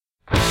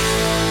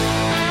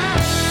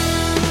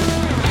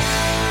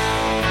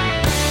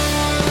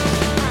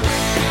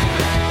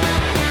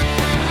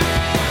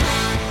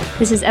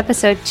This is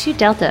episode 2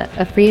 Delta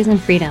of Freeze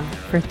and Freedom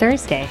for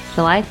Thursday,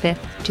 July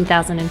 5th,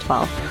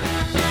 2012.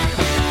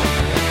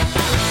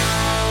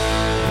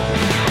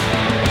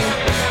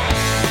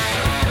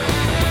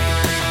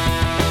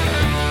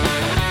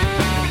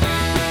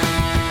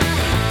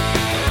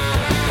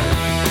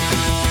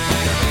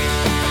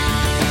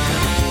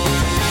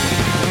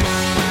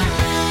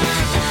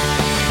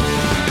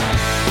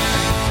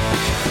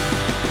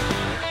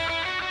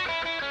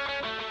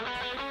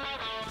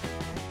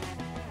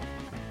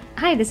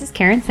 Hi, this is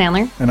Karen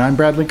Sandler. And I'm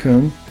Bradley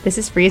Kuhn. This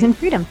is Freeze and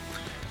Freedom.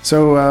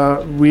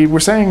 So we were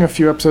saying a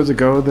few episodes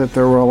ago that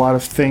there were a lot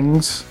of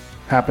things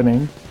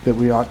happening that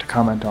we ought to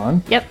comment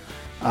on. Yep.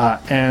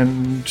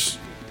 And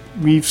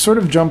we've sort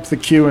of jumped the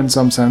queue in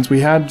some sense. We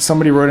had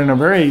somebody wrote in a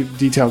very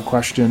detailed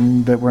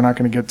question that we're not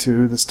going to get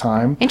to this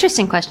time.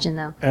 Interesting question,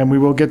 though. And we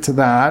will get to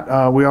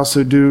that. We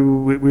also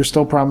we're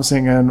still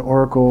promising an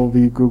Oracle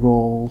v.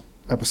 Google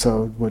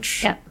episode,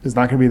 which is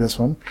not going to be this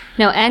one.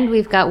 No, and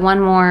we've got one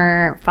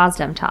more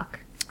FOSDEM talk.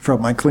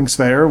 From Mike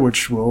Klingsvayer,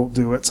 which we'll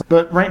do it.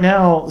 But right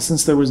now,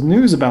 since there was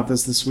news about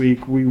this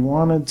week, we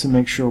wanted to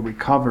make sure we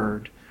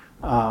covered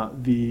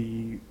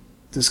the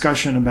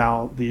discussion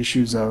about the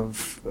issues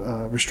of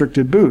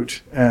restricted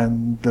boot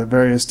and the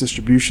various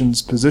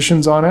distributions'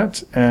 positions on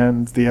it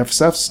and the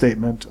FSF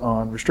statement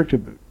on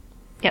restricted boot.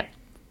 Yep.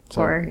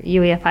 So, or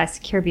UEFI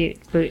secure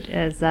boot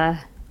as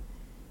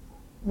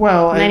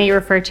well, many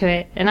refer to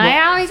it. And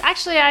I always,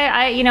 actually,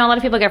 I a lot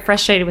of people get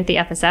frustrated with the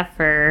FSF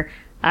for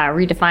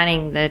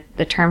redefining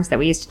the terms that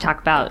we used to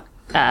talk about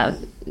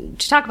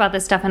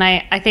this stuff. And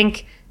I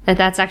think that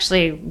that's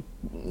actually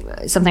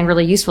something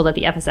really useful that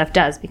the FSF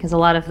does, because a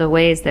lot of the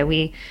ways that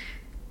we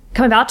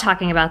come about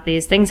talking about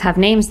these things have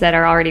names that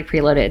are already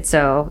preloaded.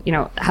 So,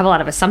 have a lot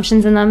of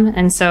assumptions in them.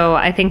 And so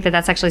I think that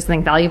that's actually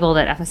something valuable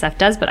that FSF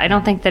does, but I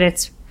don't think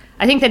that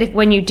I think that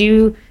when you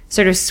do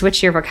sort of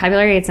switch your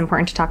vocabulary, it's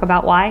important to talk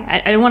about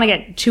why. I don't want to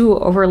get too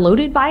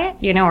overloaded by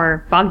it,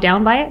 or bogged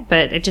down by it,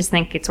 but I just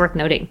think it's worth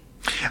noting.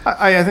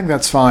 I think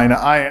that's fine.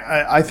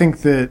 I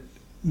think that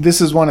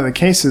this is one of the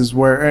cases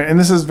where, and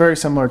this is very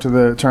similar to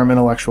the term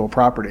intellectual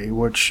property,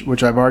 which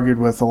I've argued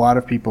with a lot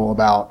of people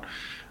about.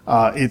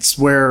 It's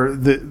where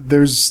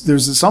there's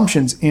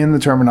assumptions in the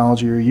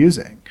terminology you're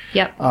using.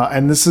 Yep.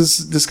 And this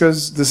is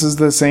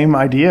the same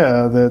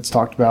idea that's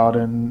talked about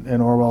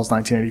in Orwell's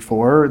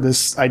 1984.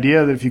 This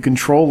idea that if you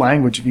control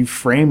language, if you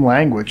frame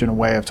language in a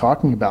way of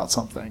talking about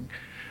something,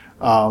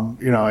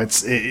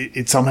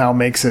 it somehow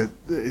makes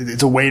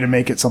it's a way to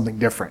make it something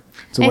different.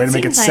 It's a way to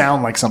make it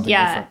sound like something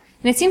different.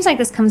 And it seems like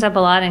this comes up a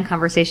lot in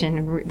conversation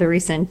in the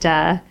recent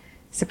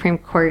Supreme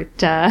Court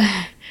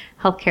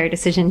healthcare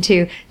decision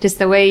too. Just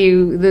the way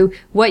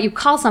what you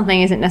call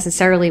something isn't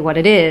necessarily what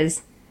it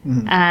is.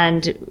 Mm-hmm.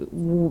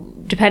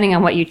 And depending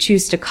on what you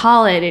choose to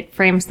call it, it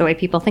frames the way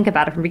people think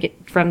about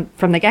it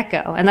from the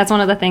get-go. And that's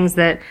one of the things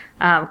that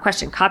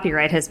Question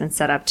Copyright has been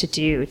set up to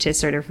do, to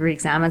sort of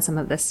re-examine some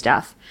of this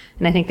stuff.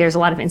 And I think there's a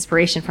lot of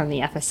inspiration from the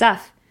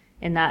FSF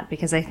in that,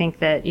 because I think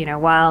that,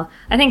 while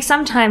I think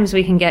sometimes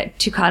we can get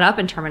too caught up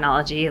in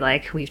terminology,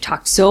 like we've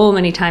talked so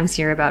many times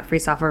here about free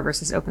software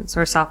versus open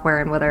source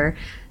software and whether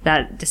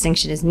that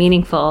distinction is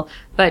meaningful.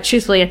 But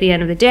truthfully, at the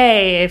end of the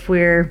day, if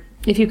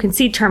you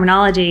concede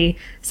terminology,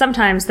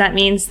 sometimes that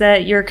means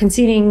that you're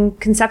conceding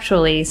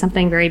conceptually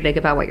something very big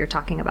about what you're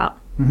talking about.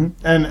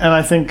 Mm-hmm. And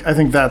I think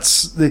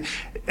that's the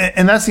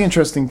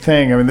interesting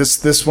thing. I mean,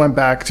 this went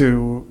back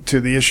to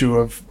the issue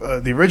of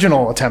the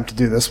original attempt to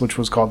do this, which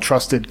was called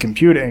trusted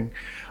computing.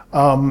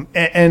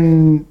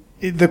 And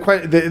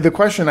the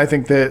question I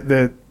think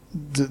that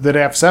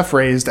FSF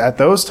raised at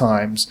those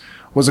times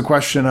was a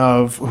question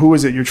of who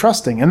is it you're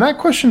trusting? And that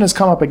question has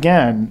come up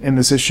again in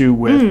this issue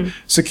with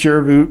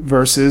secure boot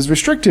versus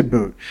restricted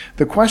boot.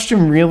 The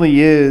question really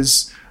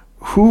is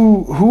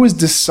who is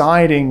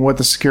deciding what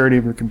the security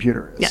of your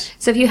computer is? Yeah.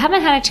 So if you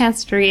haven't had a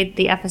chance to read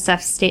the FSF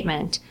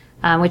statement,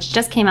 which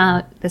just came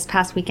out this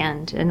past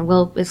weekend, and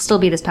will still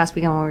be this past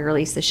weekend when we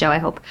release the show, I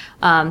hope.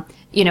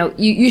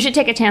 You should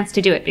take a chance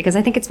to do it, because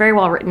I think it's very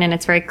well written and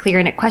it's very clear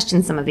and it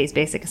questions some of these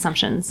basic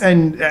assumptions.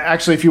 And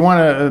actually, if you want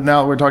to,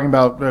 now we're talking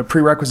about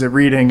prerequisite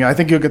reading, I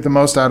think you'll get the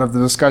most out of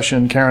the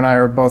discussion Karen and I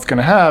are both going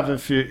to have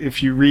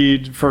if you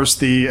read first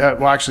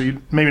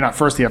maybe not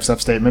first the FSF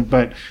statement,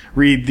 but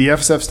read the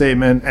FSF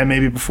statement, and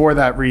maybe before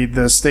that read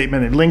the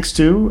statement it links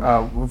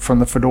to from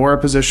the Fedora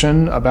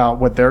position about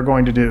what they're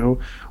going to do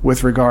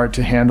with regard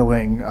to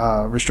handling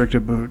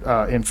restricted boot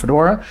in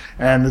Fedora,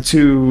 and the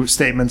two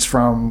statements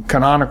from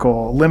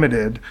Canonical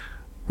Limited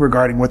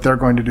regarding what they're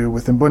going to do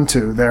with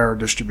Ubuntu, their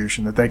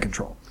distribution that they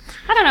control.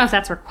 I don't know if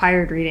that's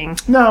required reading.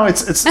 No,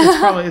 it's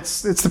probably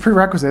it's the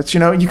prerequisites.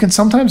 You can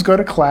sometimes go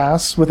to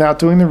class without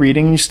doing the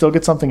reading and you still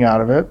get something out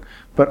of it,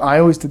 but I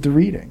always did the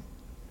reading.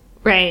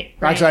 Right.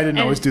 Actually, I didn't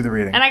always do the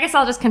reading. And I guess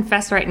I'll just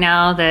confess right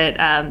now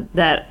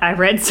that I've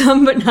read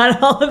some, but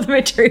not all of the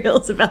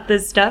materials about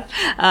this stuff.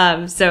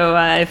 So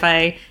if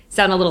I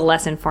sound a little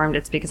less informed,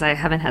 it's because I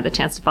haven't had the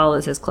chance to follow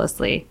this as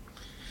closely.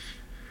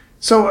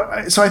 So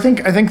I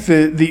think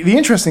the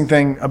interesting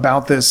thing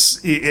about this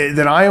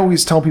that I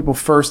always tell people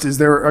first is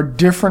there are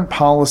different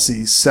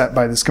policies set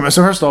by this committee.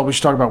 So first of all, we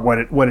should talk about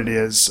what it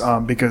is,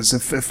 because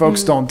if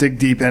folks don't dig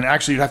deep, and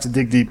actually you'd have to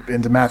dig deep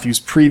into Matthew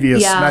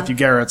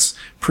Garrett's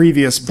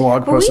previous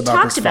blog post about this.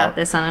 We talked about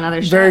this on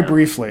another show. Very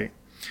briefly.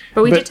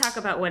 But we did talk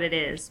about what it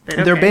is. But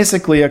okay. They're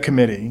basically a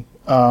committee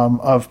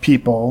of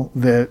people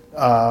that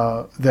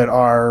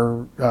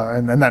are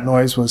and that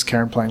noise was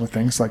Karen playing with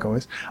things like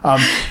always.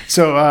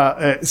 So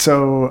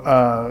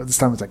this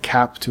time it's a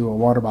cap to a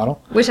water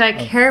bottle, which I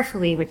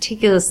carefully,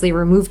 meticulously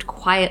removed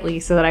quietly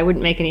so that I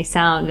wouldn't make any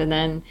sound, and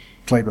then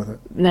played with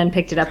it, and then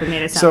picked it up and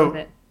made a sound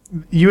with it.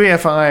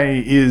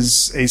 UEFI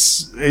is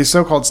a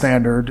so-called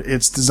standard.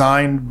 It's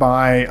designed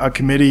by a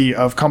committee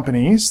of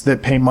companies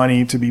that pay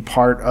money to be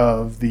part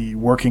of the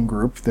working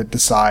group that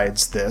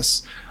decides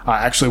this.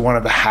 Actually, one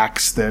of the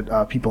hacks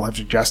that people have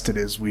suggested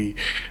is we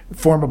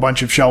form a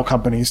bunch of shell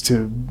companies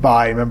to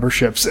buy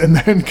memberships and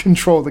then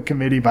control the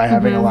committee by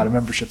having a lot of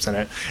memberships in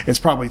it. It's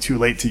probably too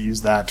late to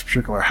use that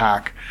particular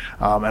hack,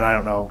 and I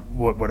don't know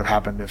what would have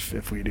happened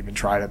if we'd even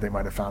tried it. They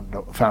might have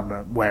found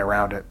a way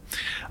around it.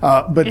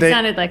 But it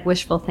sounded like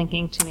wishful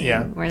thinking to me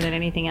more than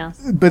anything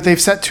else. But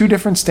they've set two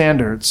different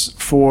standards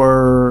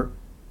for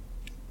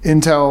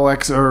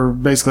Intel or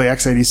basically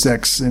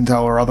x86,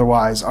 Intel or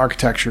otherwise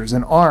architectures,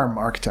 and ARM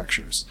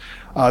architectures.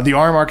 The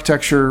ARM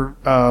architecture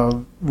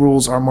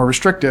rules are more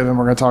restrictive, and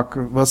we're going to talk.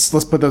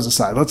 Let's put those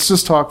aside. Let's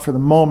just talk for the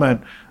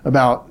moment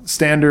about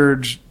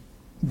standard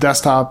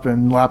desktop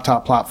and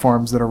laptop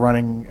platforms that are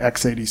running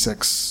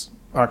x86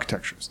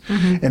 architectures.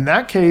 In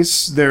that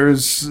case,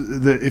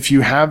 if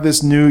you have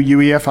this new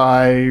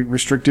UEFI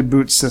restricted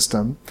boot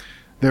system,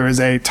 there is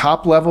a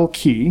top level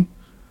key,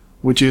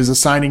 which is a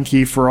signing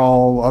key for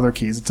all other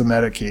keys. It's a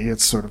meta key.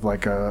 It's sort of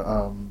like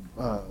a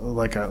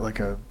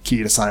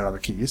key to sign other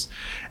keys.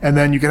 And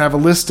then you can have a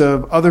list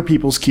of other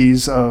people's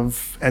keys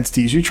of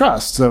entities you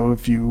trust. So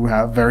if you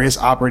have various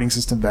operating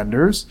system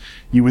vendors,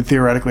 you would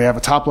theoretically have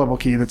a top level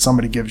key that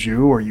somebody gives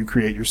you or you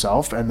create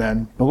yourself, and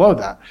then below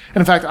that. And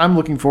in fact, I'm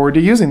looking forward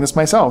to using this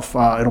myself.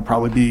 It'll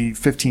probably be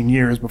 15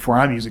 years before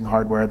I'm using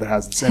hardware that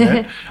has this in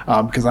it,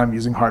 because I'm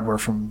using hardware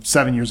from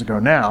 7 years ago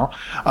now.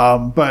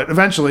 But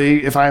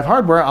eventually, if I have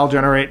hardware, I'll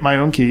generate my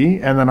own key,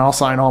 and then I'll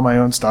sign all my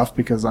own stuff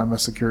because I'm a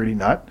security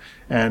nut.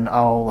 And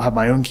I'll have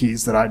my own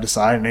keys that I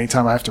decide. And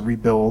anytime I have to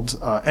rebuild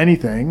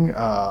anything,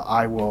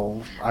 I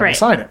will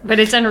sign it. But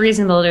it's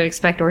unreasonable to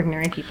expect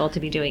ordinary people to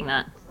be doing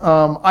that.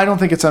 I don't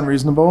think it's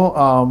unreasonable,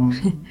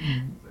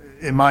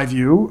 in my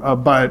view.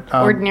 But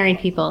ordinary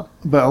people.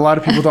 But a lot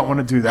of people don't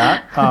want to do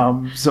that,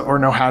 or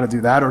know how to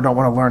do that, or don't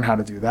want to learn how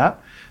to do that.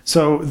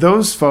 So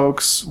those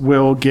folks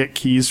will get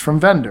keys from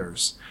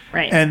vendors.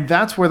 Right. And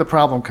that's where the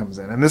problem comes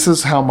in. And this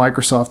is how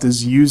Microsoft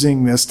is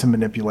using this to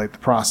manipulate the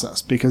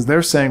process, because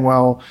they're saying,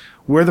 well,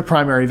 we're the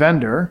primary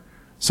vendor,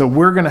 so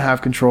we're going to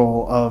have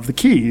control of the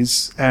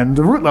keys and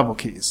the root level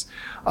keys.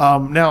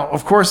 Now,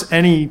 of course,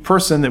 any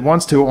person that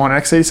wants to on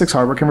x86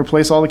 hardware can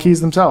replace all the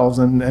keys themselves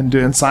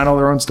and sign all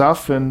their own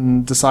stuff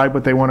and decide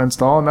what they want to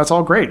install, and that's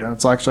all great. And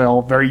it's actually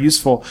all very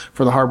useful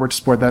for the hardware to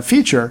support that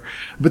feature.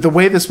 But the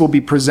way this will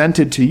be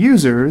presented to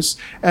users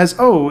as,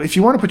 if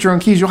you want to put your own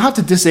keys, you'll have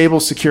to disable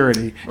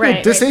security.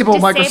 Right.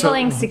 Disabling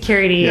Microsoft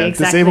security.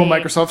 Exactly. Disable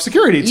Microsoft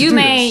security. You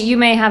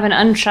may have an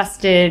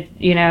untrusted,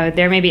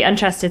 there may be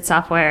untrusted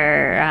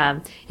software,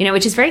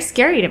 which is very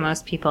scary to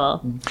most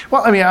people.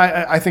 Well, I mean,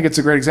 I think it's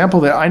a great example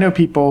that I know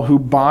people who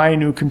buy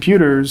new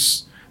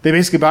computers. They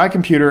basically buy a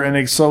computer and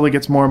it slowly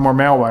gets more and more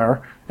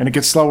malware, and it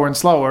gets slower and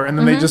slower, and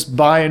then they just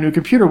buy a new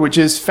computer, which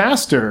is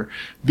faster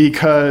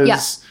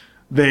because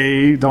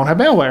they don't have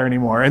malware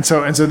anymore. And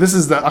so this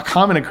is a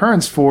common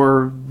occurrence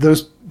for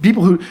those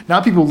people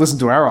not people who listen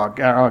to our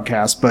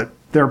Oddcast, but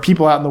there are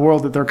people out in the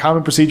world that their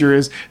common procedure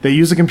is they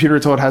use a computer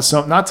until it has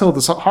not till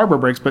the hardware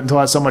breaks, but until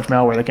it has so much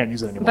malware they can't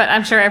use it anymore. But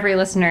I'm sure every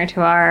listener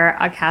to our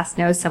podcast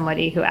knows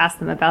somebody who asked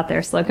them about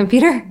their slow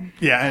computer.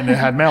 Yeah, and it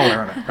had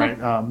malware in it,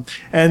 right?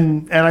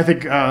 And I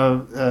think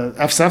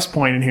FSF's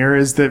point in here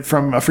is that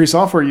from a free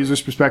software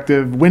user's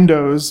perspective,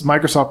 Windows,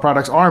 Microsoft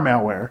products are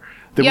malware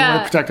that we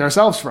want to protect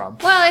ourselves from.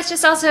 Well, it's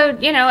just also,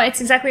 it's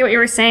exactly what you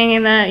were saying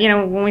in the,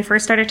 when we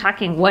first started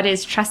talking, what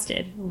is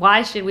trusted?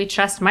 Why should we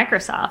trust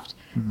Microsoft?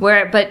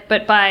 But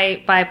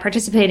by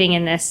participating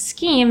in this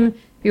scheme,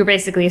 you're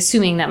basically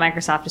assuming that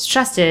Microsoft is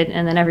trusted,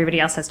 and then everybody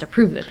else has to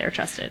prove that they're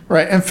trusted.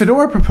 Right. And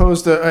Fedora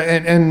proposed,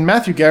 and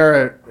Matthew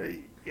Garrett,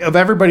 of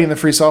everybody in the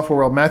free software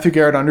world, Matthew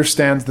Garrett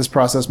understands this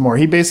process more.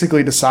 He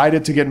basically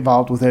decided to get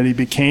involved with it. He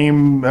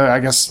became,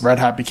 Red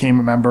Hat became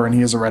a member, and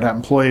he as a Red Hat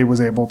employee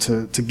was able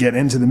to get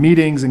into the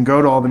meetings and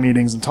go to all the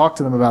meetings and talk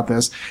to them about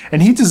this.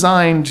 And he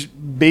designed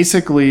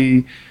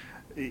basically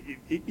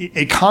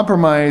a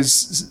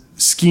compromise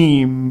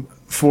scheme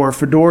for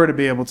Fedora to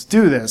be able to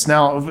do this.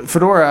 Now,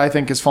 Fedora, I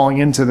think, is falling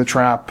into the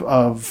trap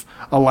of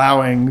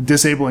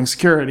disabling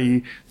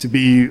security to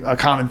be a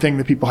common thing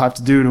that people have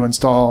to do to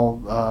install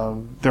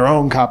their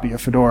own copy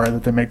of Fedora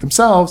that they make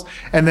themselves.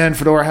 And then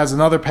Fedora has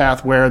another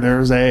path where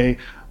there's a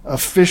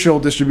official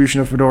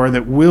distribution of Fedora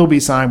that will be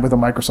signed with a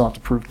Microsoft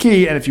approved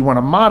key. And if you want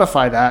to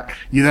modify that,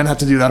 you then have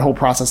to do that whole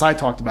process I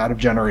talked about of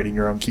generating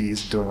your own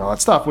keys and doing all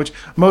that stuff, which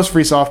most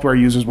free software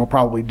users will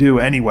probably do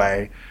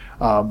anyway.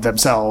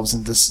 Themselves,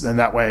 and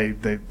that way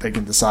they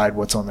can decide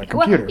what's on their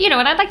computer. Well,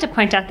 and I'd like to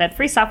point out that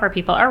free software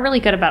people are really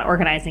good about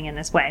organizing in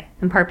this way,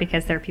 in part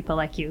because there are people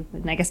like you,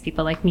 and I guess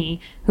people like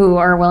me, who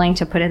are willing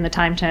to put in the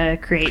time to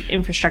create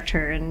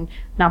infrastructure and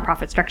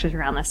nonprofit structures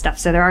around this stuff.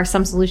 So there are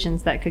some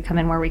solutions that could come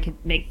in where we could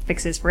make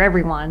fixes for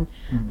everyone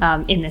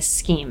in this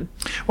scheme.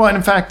 Well, and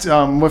in fact,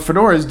 what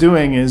Fedora is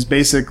doing is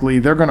basically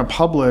they're going to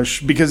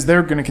publish, because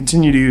they're going to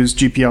continue to use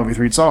GPL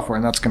v3 software,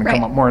 and that's going to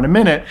come up more in a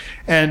minute.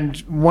 And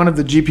one of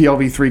the GPL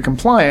v3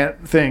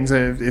 compliant things,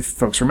 if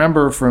folks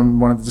remember from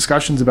one of the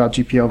discussions about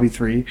GPL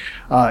v3,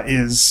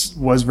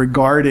 was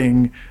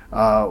regarding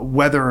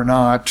whether or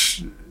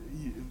not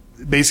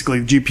basically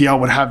GPL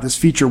would have this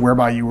feature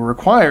whereby you were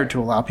required to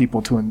allow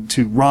people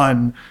to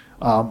run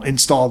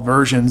installed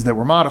versions that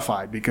were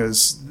modified,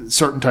 because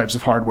certain types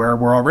of hardware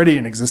were already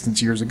in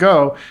existence years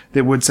ago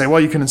that would say, well,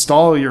 you can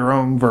install your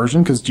own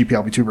version because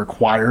GPL-v2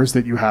 requires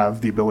that you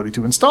have the ability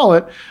to install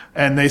it.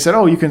 And they said,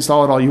 oh, you can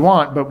install it all you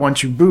want, but when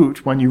you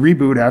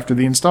reboot after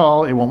the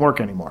install, it won't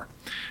work anymore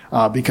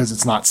because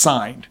it's not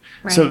signed.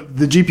 Right. So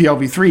the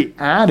GPL-v3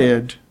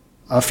 added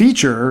a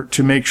feature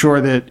to make sure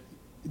that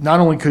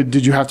not only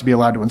did you have to be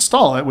allowed to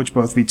install it, which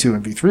both v2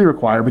 and v3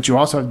 require, but you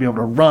also have to be able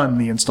to run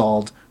the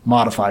installed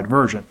modified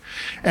version.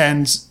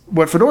 And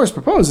what Fedora's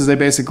proposed is a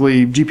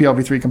basically GPL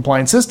v3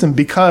 compliant system,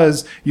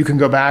 because you can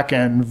go back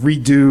and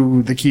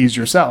redo the keys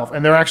yourself.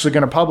 And they're actually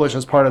going to publish,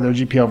 as part of their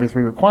GPL v3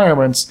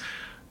 requirements,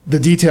 the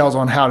details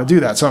on how to do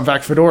that. So in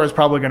fact, Fedora is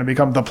probably going to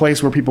become the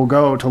place where people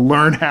go to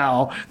learn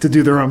how to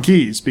do their own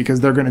keys,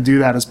 because they're going to do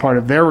that as part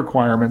of their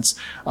requirements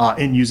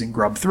in using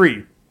Grub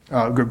 3.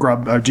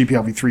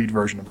 GPL v3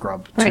 version of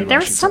Grub. Right. There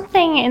was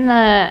something in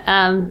the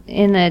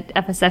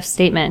FSF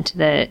statement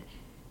that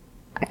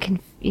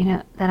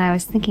that I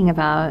was thinking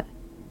about.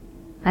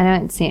 I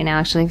don't see it now,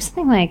 actually. It was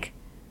something like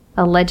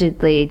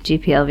allegedly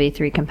GPL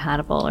v3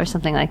 compatible or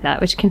something like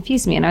that, which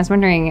confused me. And I was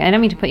wondering, I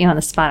don't mean to put you on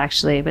the spot,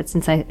 actually, but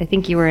since I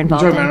think you were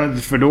involved in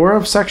the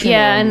Fedora section?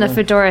 Yeah, in the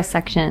Fedora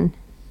section.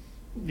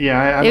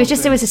 Yeah,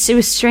 it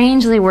was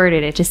strangely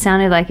worded. It just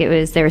sounded like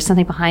there was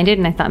something behind it,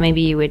 and I thought maybe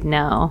you would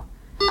know.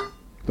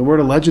 The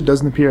word alleged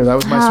doesn't appear. That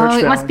was my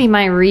search. It must be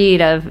my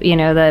read of,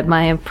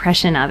 my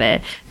impression of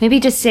it. Maybe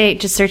just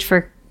search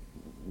for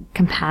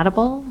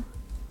compatible.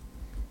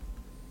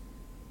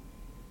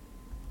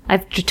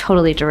 I've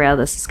totally derailed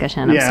this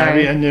discussion. I'm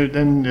sorry.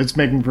 And it's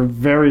making for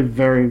very,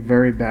 very,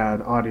 very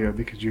bad audio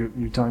because you're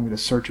telling me to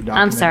search a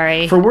document. I'm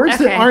sorry. For words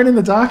that aren't in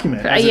the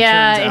document.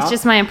 It's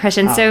just my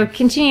impression. So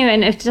continue,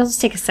 and it'll just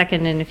take a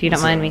second, and if you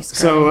don't mind me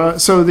scrolling.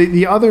 So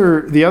the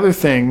other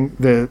thing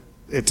that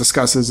it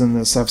discusses in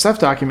this FSF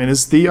document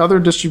is another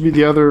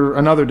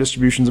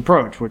distributions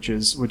approach, which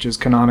is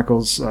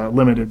Canonical's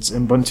Limited's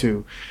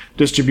Ubuntu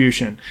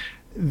distribution.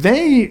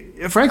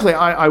 Frankly,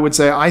 I would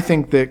say I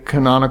think that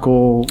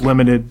Canonical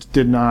Limited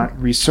did not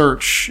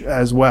research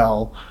as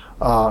well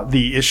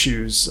the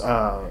issues.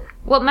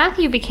 Well,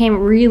 Matthew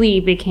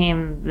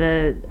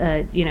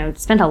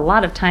spent a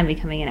lot of time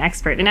becoming an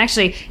expert. And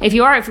actually, if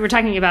we're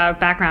talking about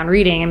background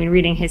reading,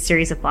 reading his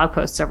series of blog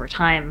posts over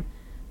time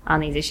on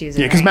these issues.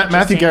 Yeah, because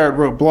Matthew Garrett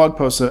wrote blog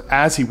posts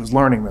as he was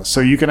learning this. So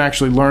you can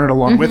actually learn it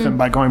along with him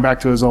by going back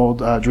to his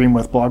old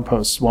Dreamwidth blog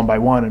posts one by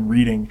one and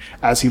reading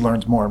as he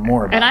learns more and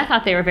more about it. I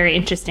thought they were very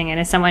interesting. And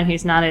as someone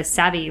who's not as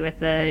savvy with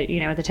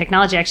the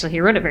technology, actually, he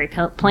wrote it very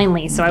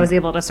plainly. So I was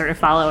able to sort of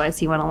follow as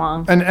he went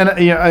along.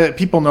 And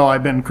people know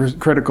I've been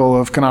critical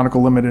of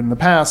Canonical Limited in the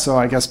past, so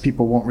I guess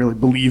people won't really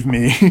believe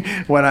me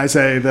when I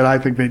say that I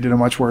think they did a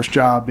much worse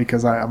job,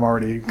 because I'm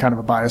already kind of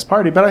a biased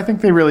party. But I think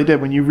they really did.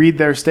 When you read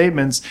their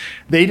statements,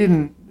 they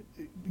didn't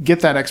get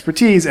that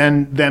expertise,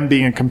 and them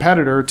being a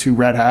competitor to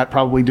Red Hat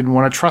probably didn't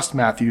want to trust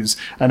Matthew's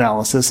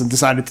analysis and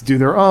decided to do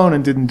their own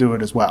and didn't do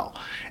it as well.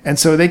 And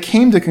so they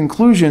came to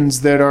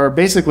conclusions that are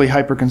basically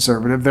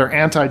hyper-conservative. They're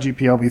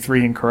anti-GPL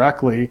v3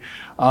 incorrectly,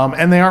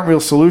 and they aren't real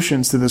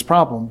solutions to this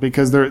problem,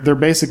 because they're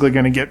basically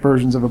going to get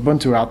versions of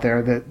Ubuntu out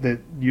there that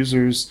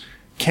users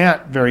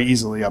can't very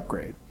easily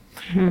upgrade.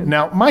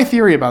 Now, my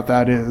theory about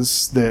that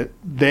is that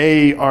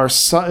they are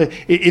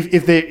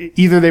if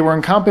they were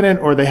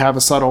incompetent or they have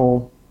a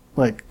subtle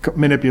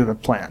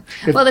manipulative plan.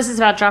 This is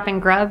about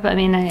dropping Grub.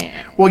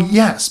 Well,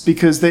 yes,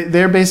 because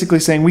they're basically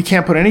saying we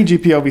can't put any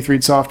GPL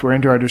v3 software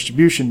into our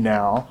distribution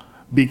now,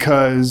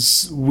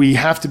 because we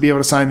have to be able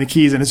to sign the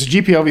keys, and it's a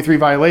GPL v3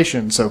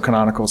 violation, so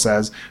Canonical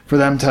says, for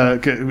them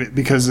to,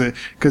 because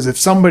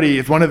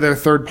if one of their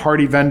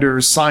third-party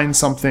vendors signs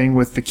something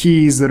with the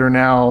keys that are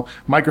now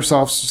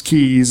Microsoft's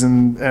keys,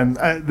 and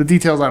the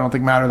details I don't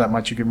think matter that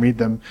much. You can read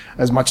them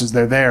as much as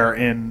they're there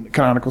in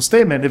Canonical's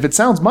statement. If it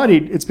sounds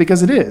muddied, it's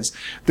because it is.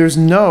 There's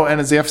no, and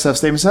as the FSF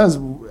statement says,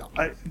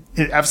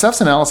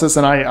 FSF's analysis,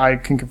 and I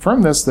can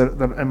confirm this,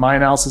 that in my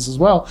analysis as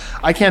well,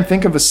 I can't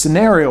think of a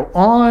scenario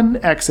on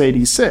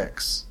x86.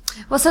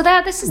 Well, so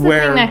this is the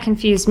thing that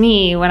confused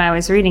me when I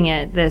was reading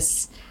it.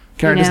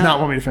 Karen you does know- not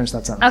want me to finish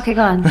that sentence. Okay,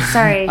 go on.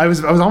 Sorry. I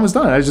was almost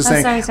done. I was just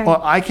saying, sorry.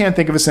 well, I can't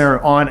think of a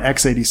scenario on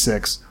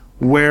x86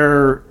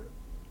 where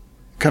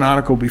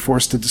Canonical will be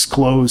forced to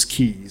disclose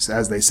keys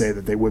as they say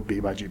that they would be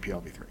by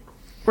GPLv3.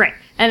 Right.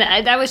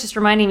 And that was just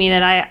reminding me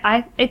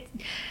that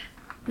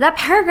that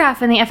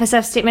paragraph in the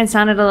FSF statement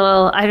sounded a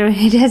little, I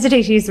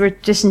hesitate to use the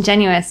word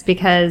disingenuous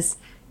because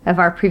of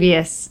our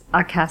previous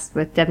podcast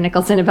with Deb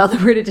Nicholson about the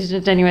word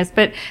disingenuous,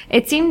 but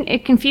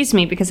it confused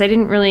me because I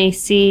didn't really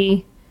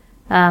see,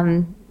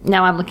 now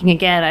I'm looking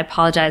again, I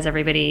apologize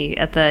everybody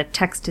at the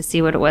text to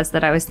see what it was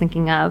that I was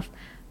thinking of,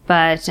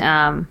 but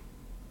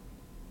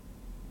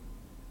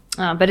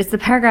it's the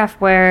paragraph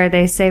where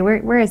they say,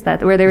 where is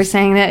that? Where they were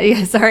saying that,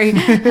 yeah, sorry,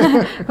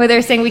 where they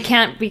were saying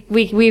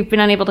we've been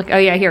unable to,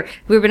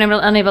 we've been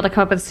unable to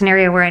come up with a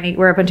scenario where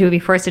Ubuntu would be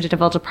forced to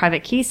divulge a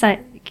private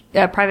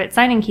private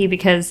signing key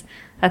because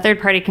a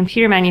third-party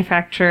computer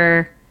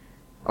manufacturer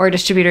or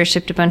distributor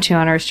shipped Ubuntu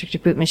on a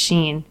restricted boot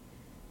machine.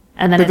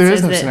 And then But there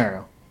is no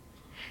scenario.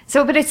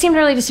 So, but it seemed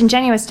really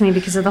disingenuous to me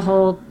because of the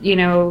whole,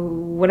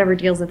 whatever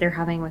deals that they're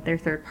having with their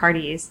third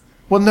parties.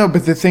 Well, no,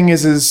 but the thing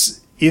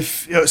is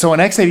if on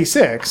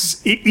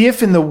x86,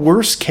 if in the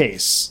worst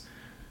case,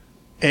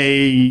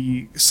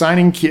 a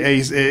signing key,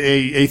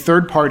 a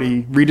third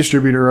party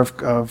redistributor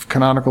of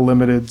Canonical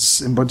Limited's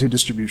Ubuntu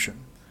distribution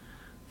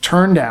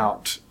turned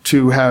out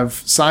to have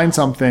signed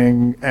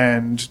something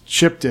and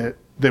shipped it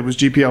that was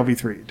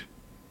GPLv3'd,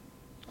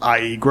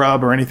 i.e.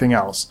 Grub or anything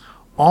else,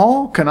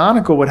 all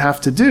Canonical would have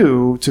to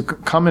do to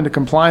come into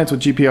compliance with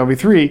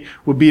GPLv3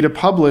 would be to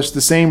publish the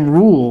same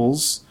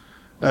rules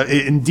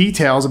in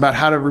details about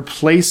how to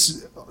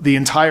replace the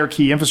entire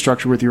key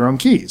infrastructure with your own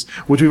keys,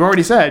 which we've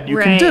already said you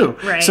can do.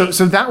 Right. So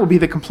that will be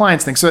the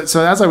compliance thing. So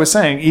as I was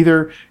saying,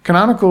 either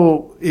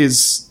Canonical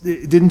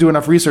didn't do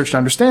enough research to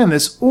understand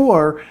this,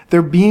 or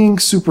they're being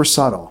super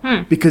subtle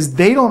because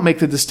they don't make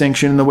the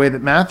distinction in the way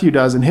that Matthew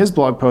does in his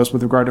blog post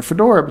with regard to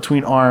Fedora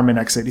between ARM and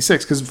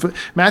x86. Because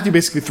Matthew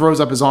basically throws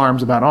up his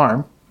arms about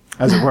ARM,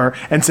 as it were,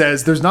 and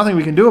says there's nothing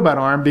we can do about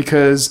ARM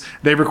because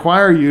they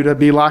require you to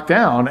be locked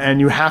down and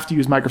you have to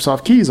use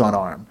Microsoft keys on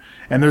ARM.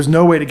 And there's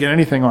no way to get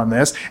anything on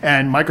this.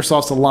 And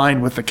Microsoft's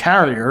aligned with the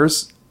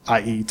carriers,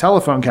 i.e.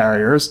 telephone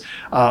carriers,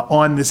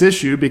 on this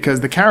issue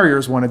because the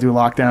carriers want to do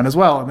lockdown as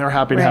well. And they're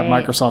happy to have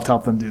Microsoft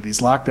help them do these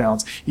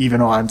lockdowns,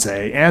 even on,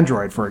 say,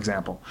 Android, for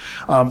example.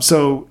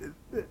 So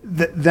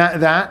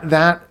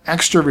that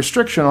extra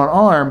restriction on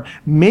ARM,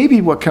 maybe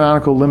what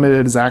Canonical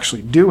Limited is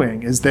actually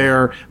doing is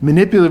they're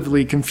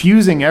manipulatively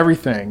confusing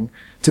everything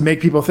to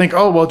make people think,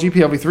 oh, well,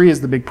 GPLv3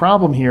 is the big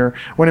problem here,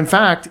 when in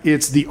fact,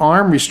 it's the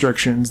ARM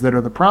restrictions that are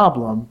the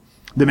problem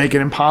that make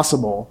it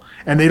impossible.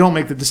 And they don't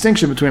make the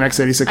distinction between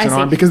x86 and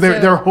ARM because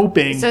they're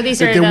hoping that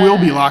there will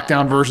be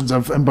lockdown versions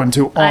of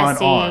Ubuntu on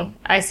ARM.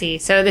 I see.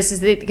 So this is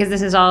because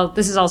this is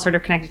all sort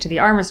of connected to the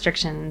ARM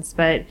restrictions,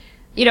 but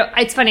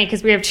it's funny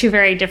because we have two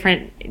very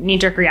different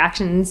knee-jerk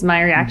reactions.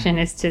 My reaction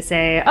is to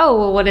say, oh,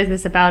 well, what is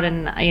this about?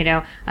 And,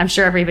 I'm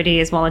sure everybody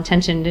is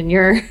well-intentioned and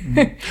you're...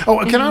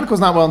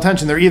 Canonical's not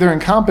well-intentioned. They're either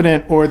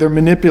incompetent or they're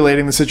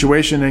manipulating the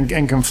situation and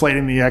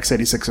conflating the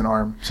x86 and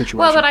ARM situation.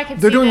 Well, but I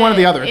could They're doing one or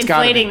the other. It's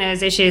inflating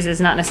those issues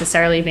is not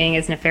necessarily being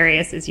as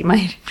nefarious as you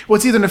might... Well,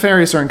 it's either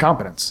nefarious or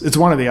incompetence. It's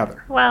one or the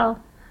other.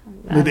 Well...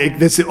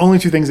 That's the only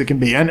two things it can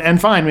be. And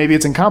fine, maybe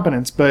it's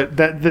incompetence, but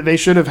that they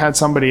should have had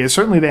somebody.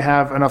 Certainly they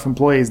have enough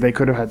employees. They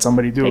could have had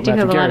somebody do what Matthew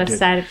Garrett did. They do have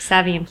a lot of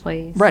savvy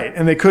employees. Right.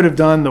 And they could have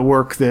done the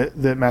work that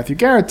Matthew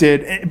Garrett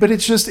did. But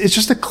it's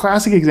just a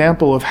classic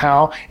example of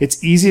how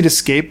it's easy to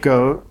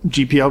scapegoat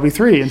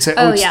GPLv3 and say,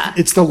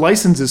 it's the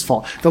license's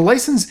fault. It's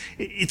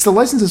the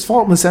license's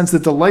fault in the sense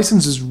that the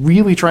license is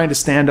really trying to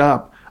stand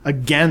up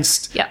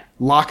against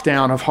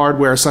lockdown of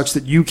hardware such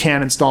that you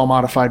can install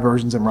modified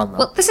versions and run them.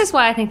 Well, this is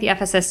why I think the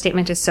FSS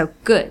statement is so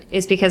good,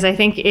 is because I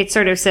think it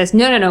sort of says,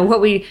 no,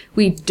 what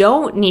we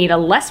don't need a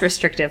less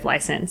restrictive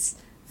license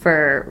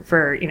for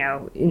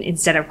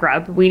instead of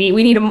Grub. We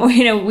need a more,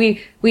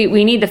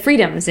 we need the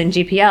freedoms in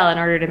GPL in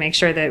order to make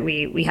sure that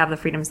we have the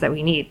freedoms that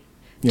we need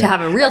to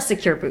have a real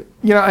secure boot.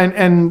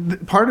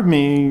 And part of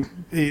me,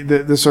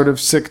 the sort of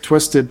sick,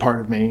 twisted part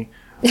of me,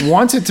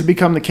 wants it to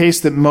become the case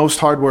that most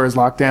hardware is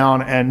locked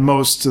down and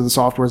most of the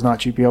software is not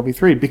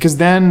GPLv3, because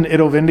then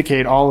it'll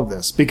vindicate all of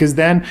this. Because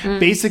then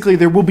basically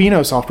there will be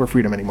no software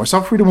freedom anymore.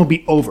 Software freedom will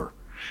be over.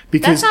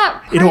 Because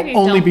it'll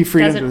only be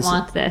freedom. Doesn't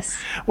want this.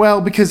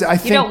 Well, because I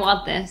think you don't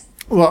want this.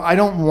 Well, I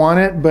don't want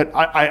it, but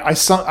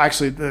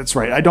actually that's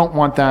right. I don't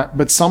want that,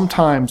 but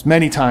sometimes,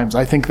 many times,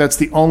 I think that's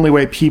the only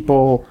way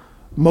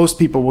most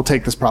people will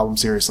take this problem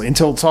seriously,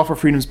 until software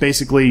freedom is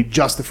basically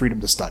just the freedom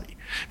to study.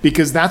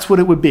 Because that's what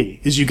it would be,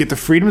 is you get the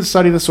freedom to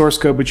study the source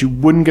code, but you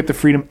wouldn't get the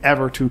freedom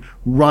ever to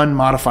run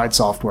modified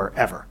software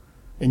ever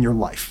in your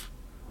life.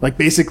 Like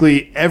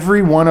basically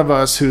every one of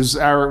us who's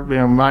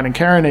mine and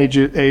Karen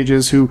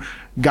ages who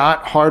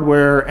got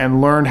hardware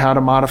and learned how to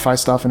modify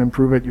stuff and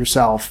improve it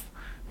yourself,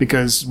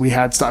 because we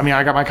had I mean,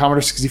 I got my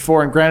Commodore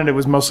 64, and granted, it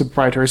was mostly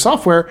proprietary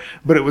software,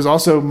 but it was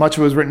also much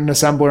of it was written in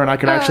assembler, and I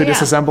could actually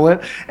disassemble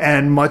it,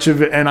 and much of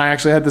it, and I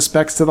actually had the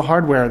specs to the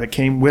hardware that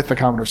came with the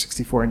Commodore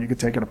 64, and you could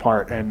take it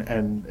apart,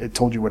 and it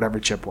told you what every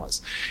chip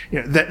was.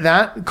 You know,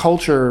 that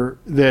culture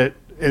that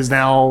is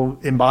now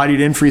embodied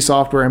in free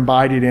software,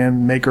 embodied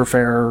in Maker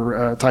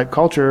Faire type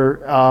culture,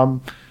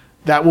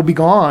 that will be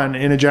gone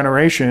in a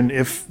generation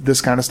if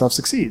this kind of stuff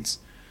succeeds.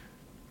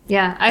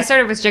 Yeah, I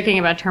sort of was joking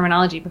about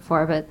terminology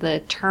before, but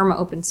the term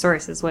open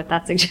source is what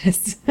that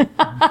suggests.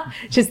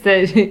 Just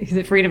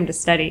the freedom to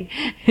study.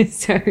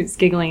 So I was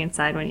giggling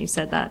inside when you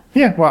said that.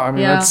 Yeah, well, I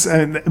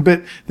mean,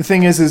 but the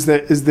thing is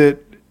that,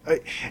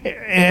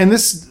 and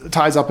this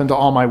ties up into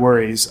all my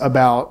worries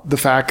about the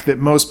fact that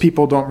most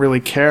people don't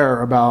really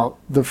care about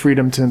the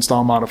freedom to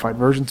install modified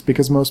versions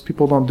because most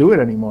people don't do it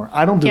anymore.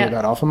 I don't do it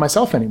that often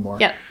myself anymore.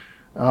 Yeah.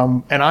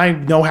 And I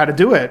know how to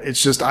do it.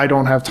 It's just I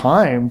don't have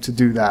time to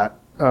do that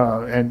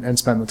and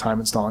spend the time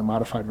installing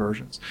modified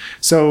versions.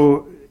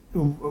 So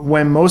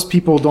when most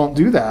people don't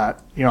do that,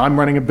 you know, I'm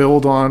running a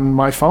build on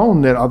my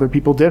phone that other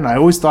people did, and I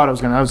always thought I was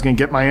going to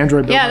get my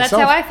Android build myself. Yeah, that's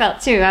how I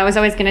felt too. I was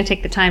always going to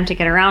take the time to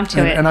get around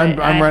to it. And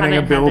I'm running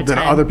a build that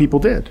other people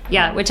did.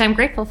 Yeah, which I'm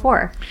grateful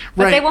for.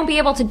 But they won't be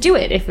able to do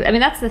it.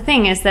 That's the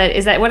thing is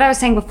that what I was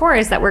saying before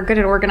is that we're good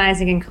at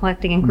organizing and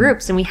collecting in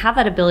groups, and we have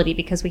that ability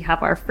because we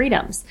have our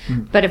freedoms.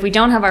 But if we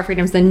don't have our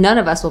freedoms, then none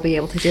of us will be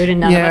able to do it,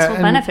 and none of us will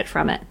benefit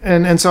from it.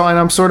 And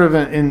I'm sort of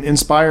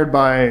inspired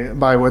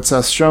by what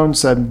Seth Schoen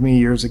said to me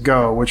years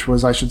ago, which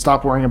was I should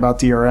stop worrying about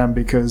DRM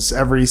because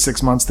every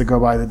 6 months that go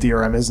by, the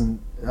DRM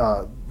isn't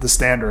the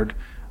standard.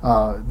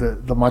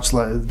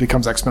 It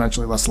becomes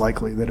exponentially less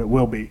likely that it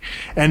will be.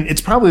 And it's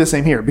probably the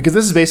same here because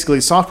this is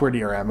basically software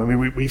DRM. I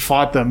mean, we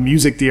fought the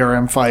music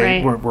DRM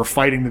fight. Right. We're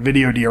fighting the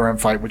video DRM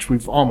fight, which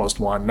we've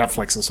almost won.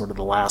 Netflix is sort of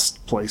the last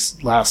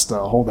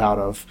holdout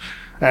of,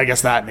 I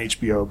guess that and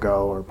HBO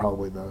Go are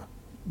probably the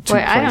two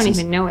places. I don't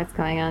even know what's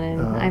going on.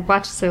 And I've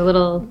watched so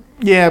little.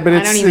 Yeah, but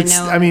I don't even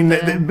know. I mean,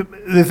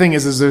 the thing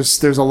is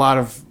there's a lot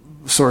of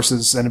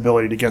sources and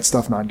ability to get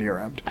stuff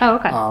non-DRM'd. Oh,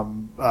 okay.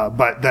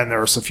 But then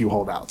there's a few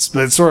holdouts.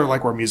 But it's sort of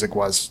like where music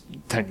was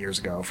 10 years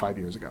ago, 5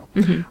 years ago.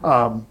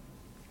 Mm-hmm.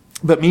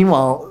 But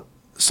meanwhile,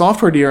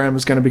 software DRM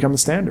is going to become the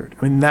standard.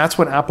 I mean, that's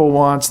what Apple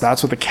wants.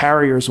 That's what the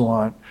carriers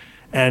want.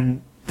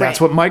 And that's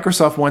what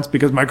Microsoft wants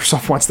because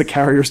Microsoft wants the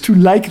carriers to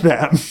like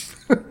them.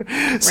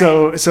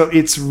 So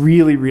it's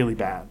really, really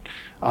bad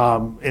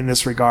in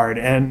this regard.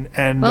 And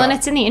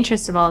it's in the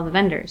interest of all of the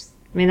vendors.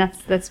 I mean,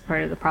 that's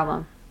part of the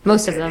problem.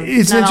 Most of them.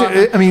 It's not all of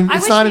them. I mean,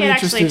 it's not an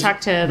interest. I wish we had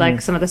actually talked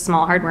to some of the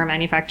small hardware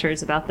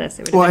manufacturers about this.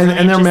 It would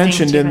and they're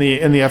mentioned in the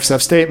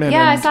FSF statement.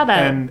 Yeah, I saw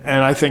that. And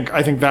I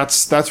think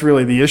that's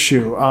really the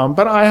issue.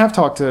 But I have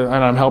talked to,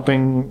 and I'm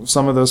helping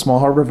some of those small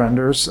hardware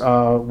vendors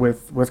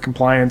with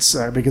compliance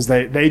because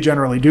they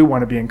generally do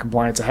want to be in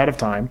compliance ahead of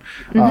time.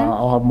 Mm-hmm.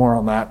 I'll have more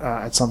on that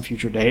at some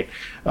future date,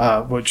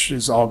 which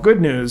is all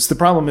good news. The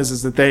problem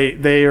is that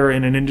they are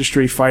in an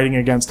industry fighting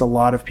against a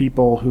lot of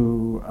people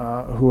who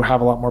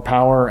have a lot more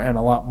power and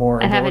a lot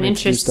more and have an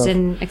interest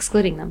in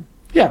excluding them.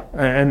 Yeah,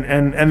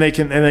 and they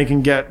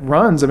can get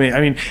runs. I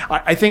mean,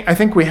 I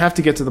think we have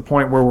to get to the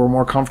point where we're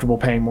more comfortable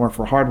paying more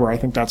for hardware. I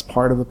think that's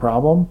part of the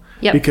problem.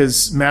 Yep.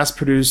 Because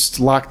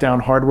mass-produced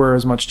lockdown hardware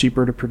is much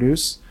cheaper to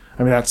produce.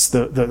 I mean,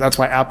 that's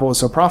why Apple is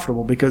so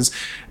profitable. Because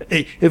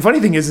the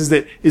funny thing is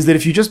that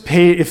if you just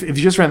if you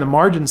just ran the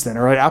margins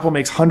thinner, right? Apple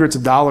makes hundreds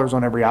of dollars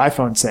on every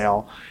iPhone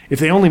sale. If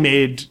they only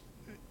made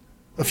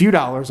a few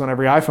dollars on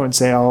every iPhone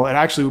sale, it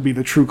actually would be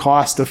the true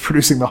cost of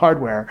producing the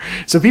hardware.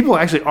 So people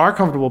actually are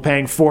comfortable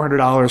paying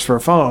 $400 for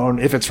a phone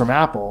if it's from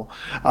Apple.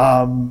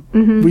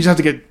 We just have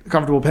to get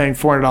comfortable paying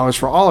 $400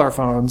 for all our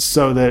phones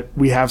so that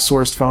we have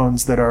sourced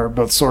phones that are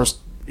both sourced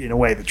in a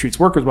way that treats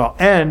workers well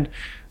and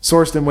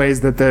sourced in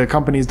ways that the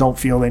companies don't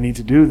feel they need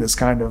to do this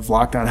kind of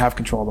lockdown, have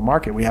control of the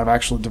market. We have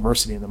actual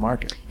diversity in the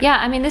market. Yeah,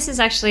 I mean, this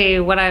is actually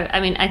what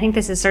I think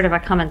this is sort of a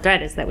common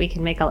thread is that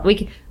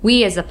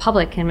we as a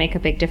public can make a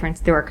big difference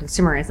through our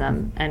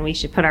consumerism, and we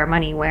should put our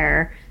money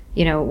where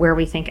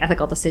we think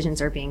ethical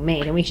decisions are being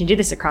made, and we should do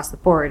this across the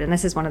board. And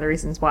this is one of the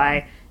reasons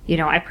why,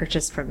 I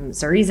purchased from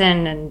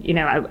Zorizen, and,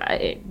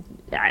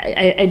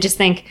 I just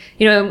think,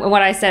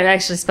 what I said, I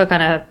actually spoke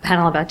on a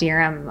panel about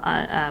DRM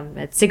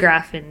at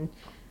SIGGRAPH in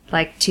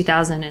like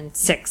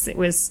 2006. It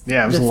was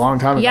a long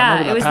time ago.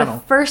 Yeah, it was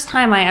the first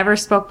time I ever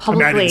spoke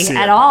publicly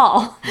at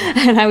all,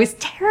 and I was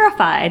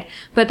terrified.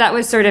 But that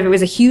was it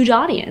was a huge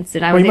audience,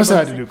 and you must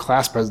have had to do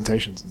class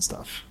presentations and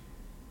stuff.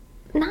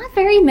 Not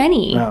very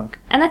many, okay.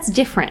 And that's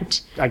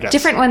different. I guess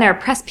different when there are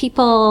press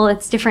people.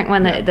 It's different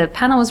when the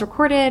panel was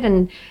recorded,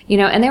 and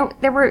and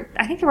there were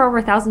over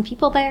 1,000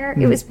 people there.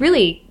 It was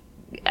really,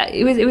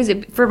 it was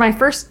for my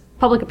first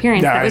public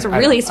appearance. That was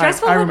really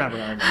stressful. I remember.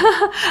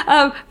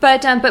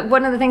 But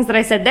one of the things that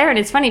I said there, and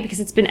it's funny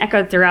because it's been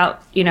echoed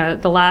throughout, the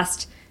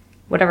last,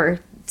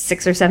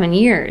 6 or 7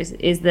 years,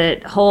 is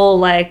that whole,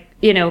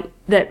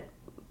 that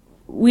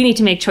we need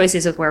to make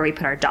choices with where we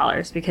put our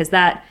dollars, because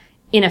that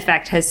in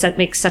effect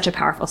makes such a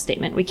powerful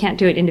statement. We can't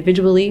do it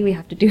individually. We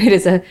have to do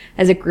it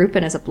as a group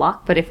and as a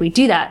block. But if we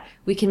do that,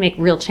 we can make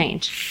real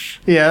change.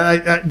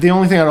 Yeah, the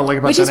only thing I don't like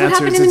about Which that is what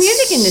answer happened is in the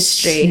music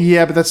industry.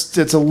 Yeah, but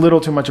it's a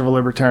little too much of a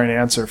libertarian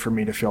answer for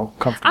me to feel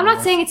comfortable. I'm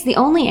not saying it's the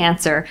only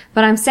answer,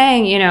 but I'm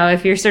saying,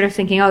 if you're sort of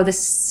thinking, oh, this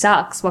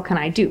sucks, what can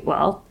I do?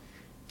 Well,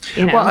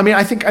 Well, I mean,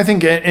 I think,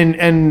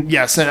 and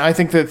yes, and I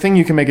think the thing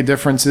you can make a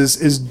difference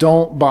is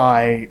don't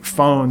buy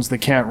phones that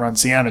can't run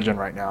Cyanogen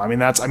right now. I mean,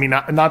 not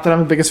that I'm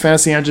the biggest fan of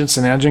Cyanogen.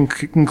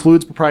 Cyanogen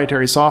includes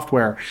proprietary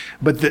software,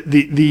 but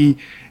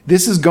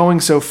this is going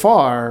so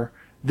far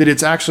that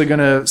it's actually going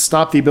to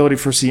stop the ability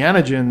for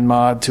Cyanogen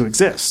mod to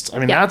exist. I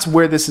mean, that's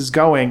where this is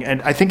going.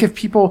 And I think if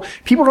people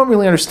don't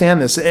really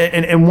understand this,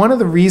 and one of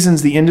the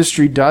reasons the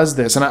industry does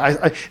this,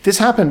 and this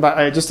happened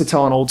just to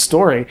tell an old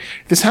story,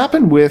 this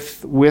happened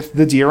with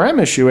the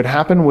DRM issue. It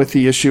happened with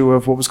the issue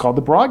of what was called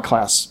the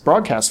broadcast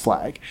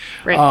flag.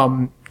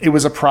 Right. It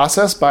was a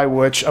process by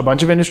which a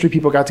bunch of industry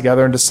people got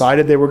together and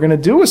decided they were going to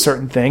do a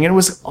certain thing. And it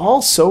was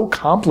all so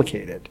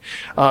complicated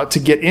to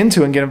get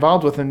into and get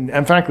involved with.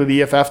 And frankly,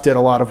 the EFF did a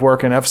lot of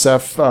work. And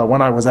FSF,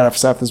 when I was at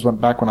FSF, this was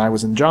back when I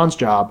was in John's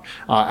job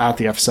at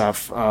the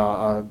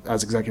FSF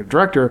as executive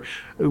director,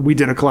 we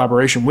did a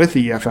collaboration with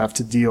the EFF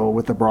to deal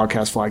with the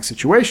broadcast flag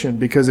situation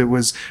because it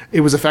was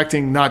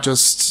affecting not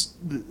just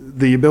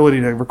the ability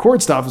to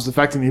record stuff, it was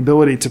affecting the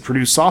ability to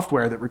produce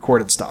software that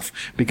recorded stuff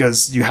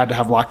because you had to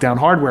have lockdown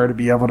hardware to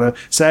be able to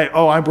say,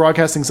 oh, I'm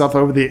broadcasting stuff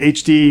over the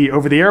HD,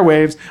 over the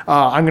airwaves.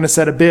 I'm going to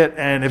set a bit.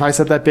 And if I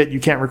set that bit, you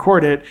can't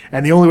record it.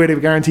 And the only way to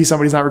guarantee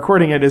somebody's not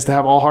recording it is to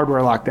have all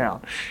hardware locked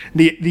down.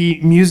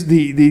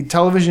 The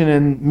television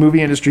and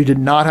movie industry did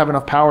not have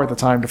enough power at the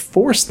time to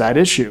force that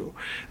issue.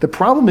 The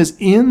problem is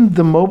in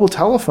the mobile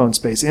telephone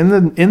space, in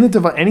the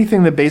device,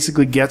 anything that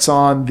basically gets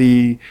on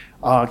the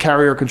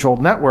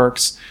carrier-controlled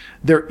networks,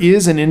 there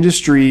is an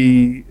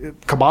industry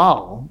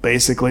cabal,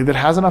 basically, that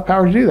has enough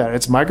power to do that.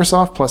 It's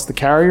Microsoft plus the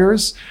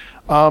carriers.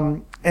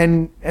 And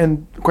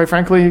quite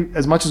frankly,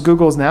 as much as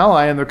Google is an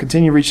ally and they'll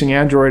continue reaching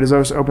Android as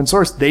open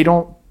source, they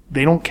don't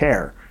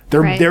care.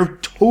 They're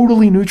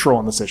totally neutral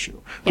on this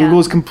issue. Yeah. Google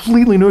is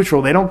completely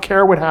neutral. They don't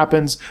care what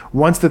happens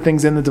once the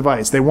thing's in the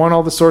device. They want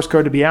all the source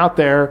code to be out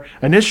there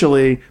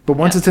initially, but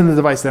once it's in the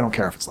device, they don't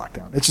care if it's locked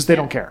down. It's just they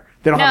don't care.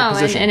 They don't have a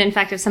position. And in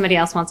fact, if somebody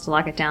else wants to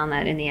lock it down,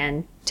 that in the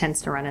end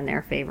tends to run in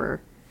their favor.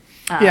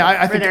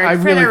 I think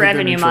their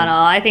revenue model.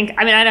 I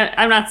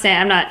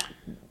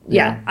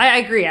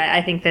agree.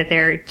 I think that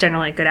they're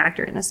generally a good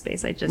actor in this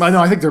space. I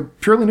think they're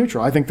purely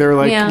neutral. I think they're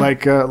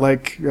like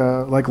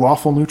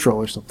lawful neutral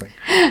or something.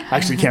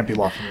 Actually, it can't be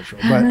lawful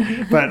neutral,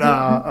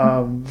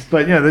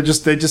 but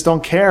they just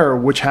don't care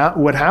what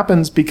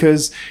happens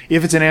because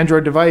if it's an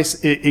Android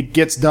device, it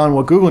gets done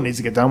what Google needs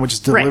to get done, which is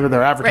to deliver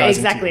their advertising. Right,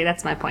 exactly.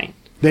 That's my point.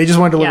 They just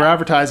want to deliver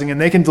advertising, and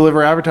they can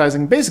deliver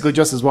advertising basically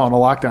just as well on a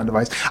lockdown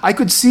device. I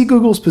could see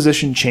Google's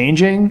position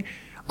changing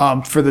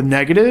for the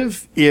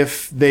negative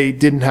if they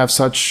didn't have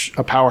such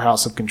a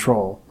powerhouse of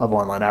control of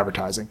online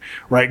advertising,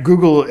 right?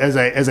 Google as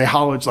a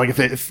hollowed, like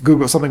if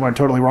Google, something went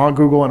totally wrong,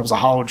 Google, and it was a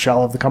hollowed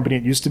shell of the company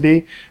it used to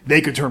be,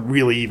 they could turn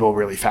really evil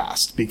really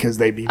fast because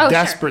they'd be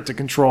desperate to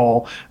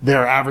control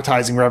their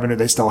advertising revenue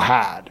they still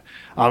had.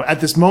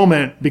 At this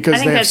moment,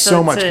 because they have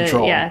so much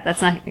control. Yeah,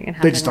 that's not going to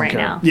happen they just don't right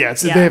care. now. Yeah,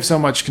 they have so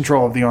much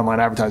control of the online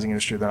advertising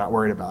industry, they're not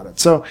worried about it.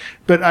 So,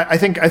 but I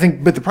think,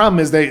 but the problem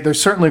is they're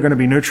certainly going to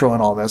be neutral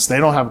in all this. They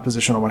don't have a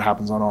position on what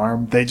happens on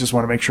ARM. They just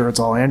want to make sure it's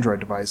all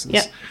Android devices.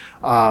 Yep.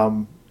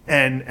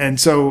 And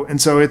so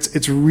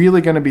it's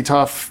really going to be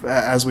tough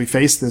as we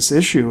face this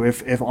issue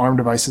if ARM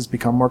devices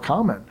become more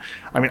common.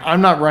 I mean, I'm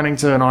not running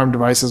to an ARM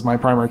device as my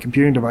primary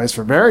computing device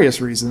for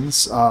various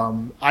reasons.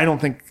 I don't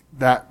think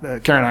that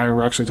Karen and I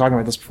were actually talking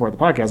about this before the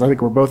podcast. I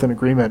think we're both in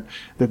agreement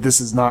that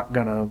this is not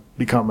going to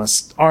become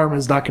ARM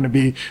is not going to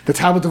be the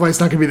tablet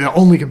device, not going to be the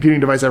only computing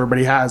device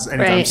everybody has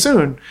anytime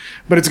soon,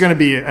 but it's going to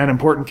be an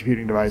important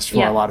computing device for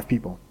a lot of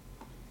people.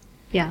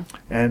 Yeah.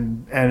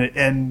 And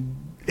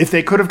if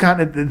they could have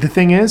gotten it, the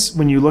thing is,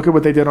 when you look at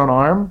what they did on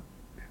ARM,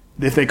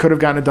 if they could have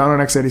gotten it done on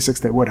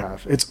x86, they would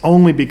have. It's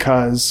only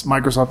because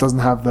Microsoft doesn't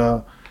have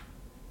the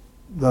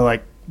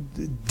like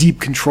deep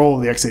control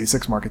of the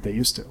x86 market they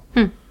used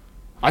to.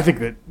 I think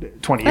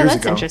that 20 years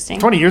ago,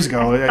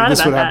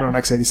 this would happen on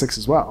x86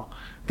 as well.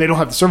 They don't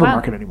have the server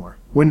market anymore.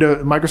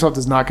 Microsoft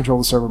does not control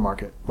the server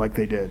market like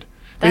they did.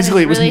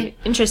 Basically, it was really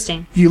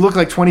interesting. If you look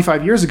like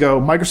 25 years ago,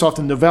 Microsoft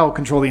and Novell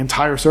control the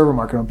entire server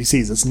market on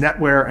PCs. It's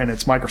NetWare and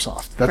it's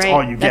Microsoft. That's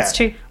all you get. That's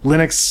true.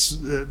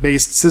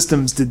 Linux-based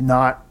systems did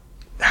not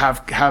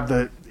have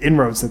the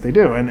inroads that they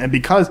do, and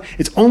because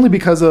it's only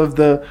because of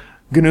the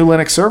GNU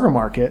Linux server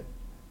market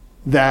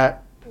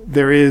that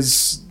there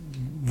is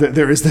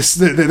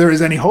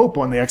any hope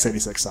on the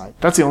x86 side.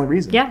 That's the only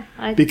reason. Yeah,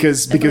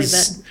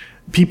 because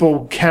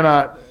people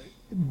cannot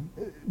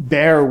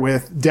bear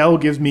with Dell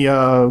gives me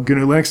a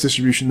GNU Linux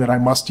distribution that I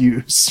must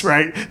use,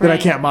 right? That I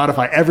can't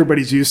modify.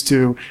 Everybody's used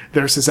to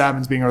their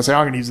sysadmins being able to say,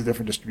 I'm going to use a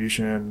different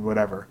distribution,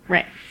 whatever.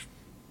 Right.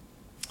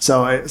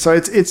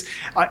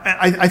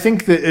 I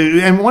think that,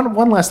 and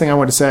one last thing I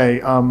want to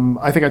say,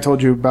 I think I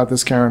told you about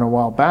this, Karen, a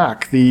while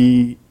back.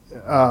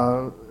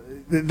 There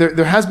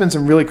has been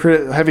some really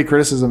heavy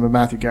criticism of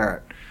Matthew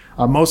Garrett,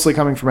 mostly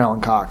coming from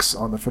Alan Cox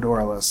on the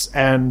Fedora list.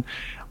 And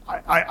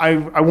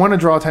I want to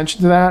draw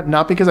attention to that,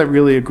 not because I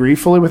really agree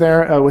fully with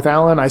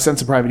Alan. I sent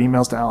some private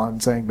emails to Alan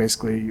saying,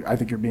 basically, I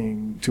think you're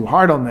being too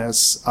hard on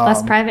this.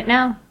 Less private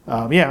now.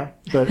 Yeah,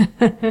 but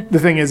the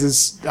thing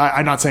is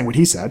I'm not saying what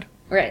he said.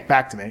 Right.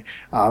 Back to me.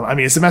 I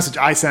mean, it's a message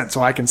I sent,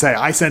 so I can say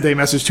I sent a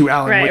message to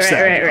Alan, which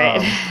said.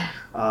 Right.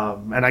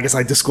 And I guess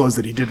I disclosed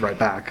that he did write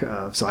back.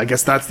 So I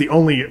guess that's the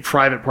only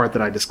private part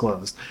that I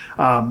disclosed.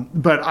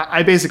 But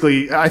I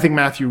think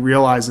Matthew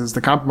realizes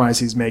the compromise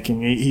he's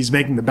making. He's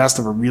making the best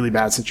of a really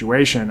bad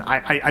situation.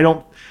 I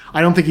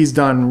don't think he's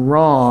done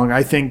wrong.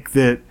 I think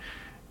that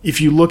if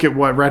you look at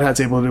what Red Hat's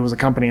able to do as a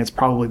company, it's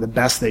probably the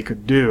best they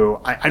could do.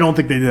 I don't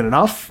think they did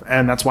enough,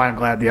 and that's why I'm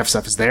glad the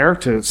FSF is there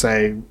to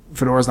say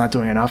Fedora's not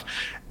doing enough.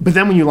 But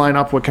then when you line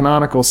up what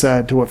Canonical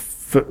said to what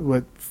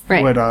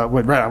Red, I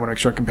want to make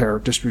sure I compare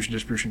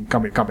distribution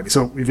company.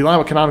 So if you line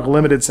what Canonical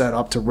Limited said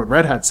up to what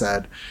Red Hat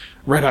said,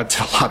 Red Hat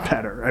did a lot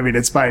better. I mean,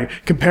 it's by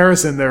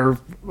comparison, they're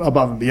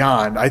above and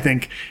beyond. I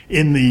think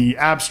in the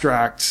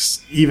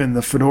abstract, even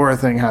the Fedora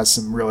thing has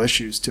some real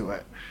issues to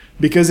it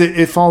because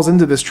it falls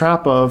into this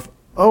trap of,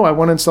 oh, I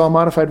want to install a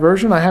modified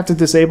version. I have to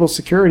disable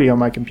security on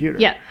my computer.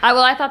 Yeah.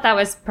 I thought that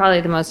was probably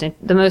the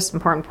most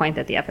important point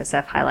that the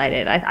FSF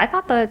highlighted. I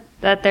thought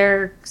that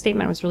their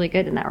statement was really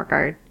good in that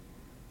regard.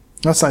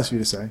 That's nice of you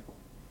to say.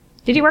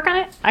 Did you work on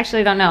it?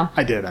 Actually, I don't know.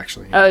 I did,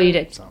 actually. Yeah. Oh, you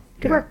did. So,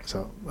 good work.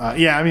 So,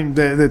 I mean,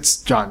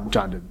 it's John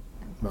did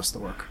most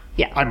of the work.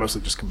 Yeah. I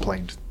mostly just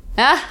complained.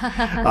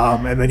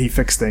 And then he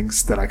fixed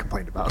things that I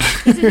complained about.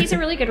 He's a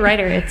really good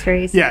writer. It's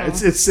very simple. Yeah,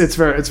 it's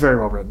very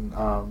well written.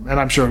 And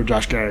I'm sure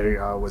Josh Gay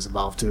was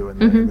involved too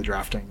in the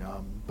drafting.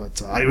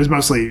 But it was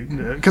mostly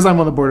because I'm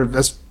on the board of,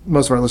 as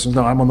most of our listeners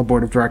know, I'm on the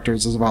board of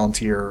directors as a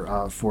volunteer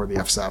for the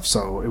FSF.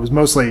 So it was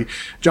mostly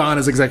John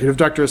as executive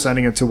director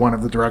sending it to one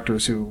of the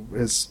directors who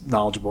is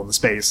knowledgeable in the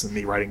space and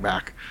me writing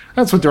back.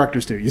 That's what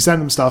directors do. You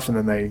send them stuff and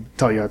then they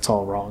tell you it's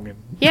all wrong.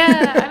 And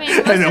yeah, I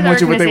mean, what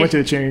they want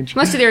you to change.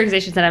 Most of the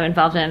organizations that I'm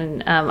involved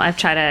in, I've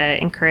tried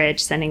to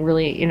encourage sending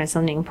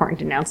sending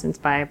important announcements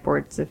by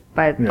boards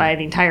by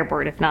the entire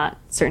board, if not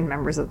certain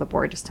members of the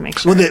board, just to make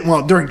sure.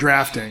 Well, during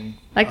drafting.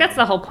 Like, that's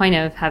the whole point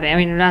of having, I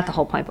mean, not the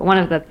whole point, but one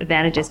of the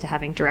advantages to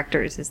having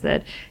directors is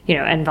that,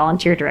 and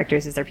volunteer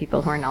directors is they're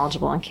people who are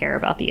knowledgeable and care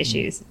about the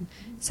issues.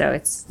 So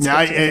it's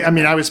I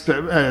mean, I was,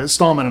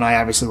 Stallman and I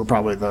obviously were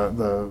probably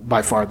the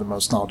by far the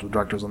most knowledgeable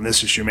directors on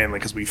this issue, mainly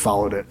because we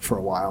followed it for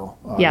a while,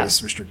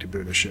 this restricted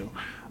boot issue.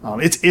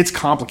 It's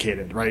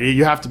complicated, right?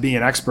 You have to be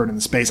an expert in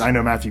the space. I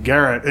know Matthew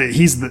Garrett.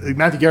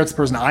 Matthew Garrett's the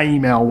person I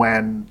email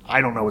when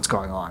I don't know what's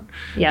going on,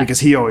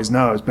 because he always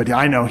knows. But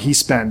I know he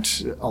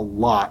spent a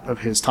lot of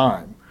his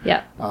time,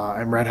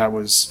 and Red Hat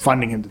was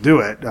funding him to do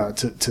it,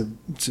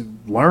 to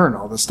learn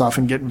all this stuff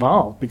and get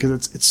involved because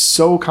it's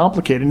so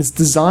complicated and it's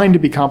designed to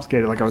be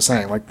complicated. Like I was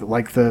saying, like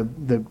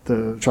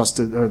the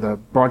trusted or the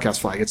broadcast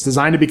flag. It's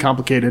designed to be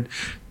complicated,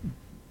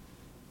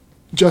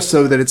 just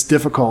so that it's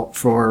difficult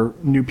for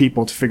new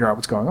people to figure out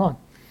what's going on.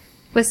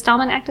 Was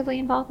Stallman actively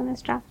involved in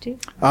this draft too?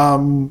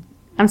 I'm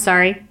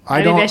sorry.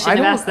 I don't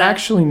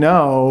actually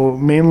know,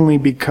 mainly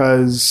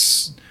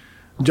because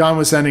John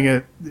was sending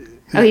it.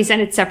 Oh, he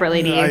sent it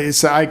separately to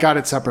you? I got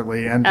it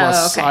separately, and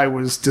plus I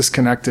was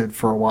disconnected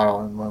for a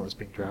while when it was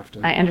being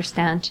drafted. I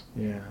understand.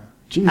 Yeah.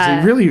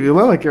 Jeez, you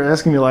look like you're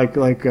asking me like.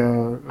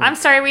 I'm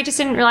sorry, we just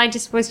didn't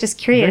realize. I was just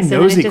curious.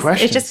 Very nosy and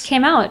questions. It just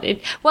came out.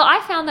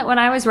 I found that when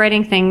I was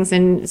writing things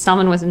and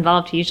Stallman was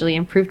involved, he usually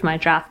improved my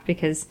draft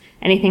because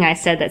anything I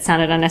said that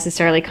sounded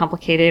unnecessarily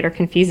complicated or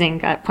confusing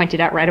got pointed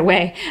out right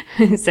away.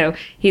 So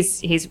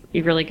he's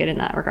really good in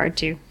that regard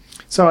too.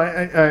 So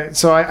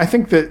I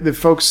think that the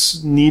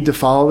folks need to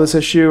follow this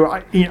issue.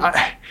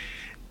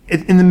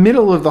 In the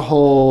middle of the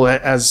whole,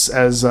 as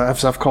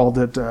FSF called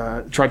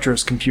it,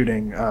 treacherous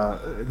computing,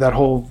 that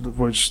whole,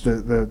 which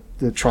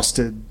the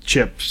trusted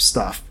chip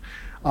stuff,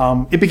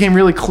 it became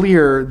really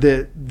clear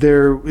that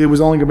it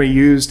was only going to be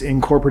used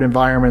in corporate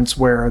environments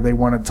where they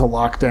wanted to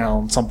lock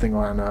down something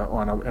in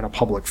a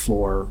public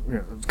floor,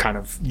 kind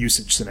of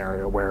usage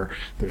scenario where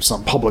there's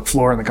some public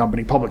floor in the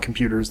company, public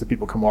computers that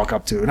people can walk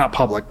up to, not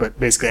public, but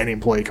basically any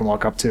employee can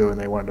walk up to, and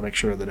they wanted to make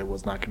sure that it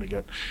was not going to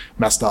get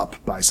messed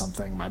up by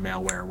something, by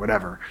malware,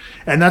 whatever.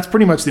 And that's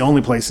pretty much the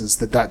only places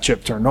that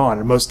chip turned on,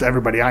 and most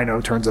everybody I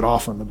know turns it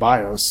off on the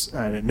BIOS,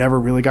 and it never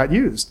really got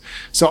used.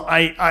 So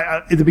I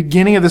at the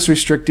beginning of this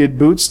restricted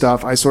boot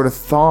stuff, I sort of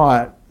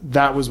thought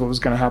that was what was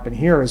going to happen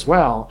here as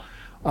well.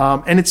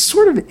 And it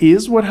sort of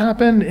is what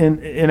happened in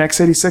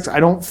x86. I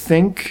don't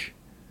think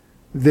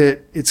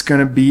that it's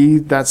going to be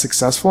that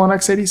successful in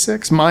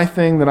x86. My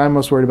thing that I'm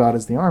most worried about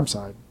is the ARM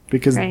side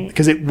because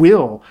it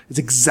will. It's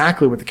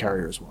exactly what the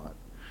carriers want.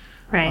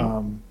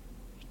 Right.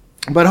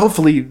 But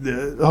hopefully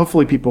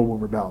people will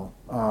rebel.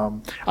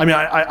 I mean,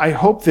 I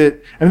hope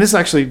that, and this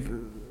actually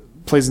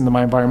plays into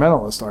my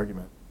environmentalist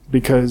argument,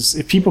 because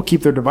if people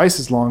keep their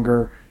devices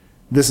longer,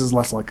 this is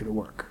less likely to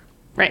work.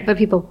 Right, but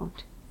people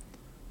won't.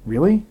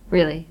 Really?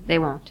 Really, they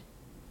won't.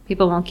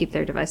 People won't keep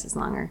their devices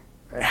longer.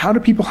 How do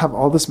people have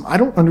all this? I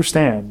don't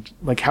understand,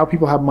 like, how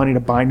people have money to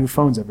buy new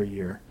phones every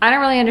year. I don't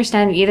really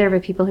understand either,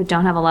 but people who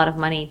don't have a lot of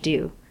money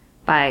do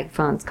buy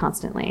phones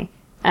constantly.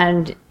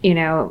 And, you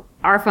know,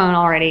 our phone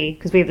already,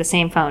 because we have the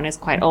same phone, is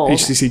quite old.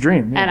 HTC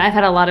Dream. Yeah. And I've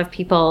had a lot of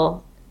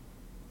people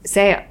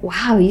say,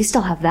 wow, you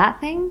still have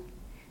that thing?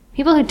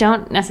 People who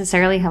don't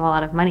necessarily have a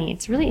lot of money.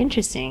 It's really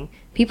interesting.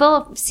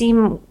 People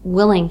seem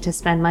willing to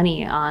spend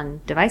money on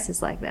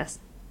devices like this.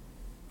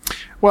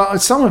 Well,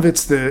 some of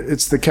it's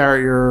the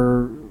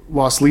carrier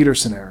loss leader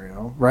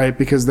scenario, right?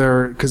 Because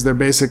they're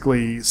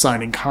basically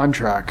signing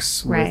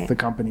contracts with Right. the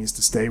companies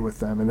to stay with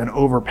them and then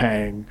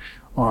overpaying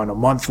on a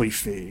monthly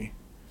fee.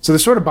 So they're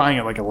sort of buying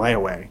it like a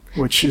layaway,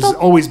 which has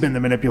always been the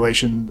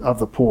manipulation of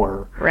the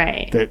poor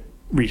Right. that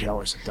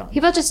retailers have done.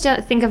 People just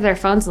don't think of their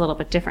phones a little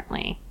bit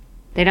differently.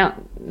 They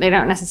don't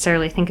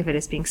necessarily think of it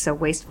as being so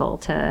wasteful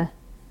to,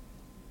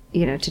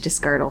 you know, to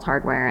discard old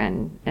hardware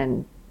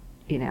and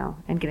you know,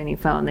 and get a new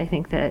phone. They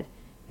think that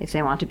if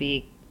they want to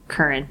be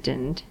current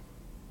and,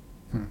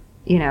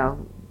 you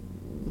know,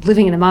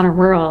 living in the modern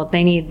world,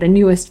 they need the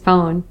newest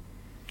phone.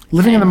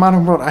 Living in the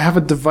modern world, I have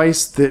a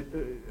device that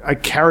I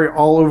carry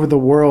all over the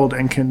world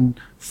and can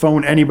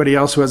phone anybody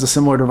else who has a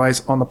similar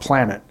device on the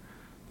planet.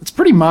 It's a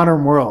pretty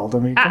modern world. I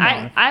mean, come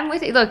on. I'm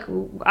with you. Look,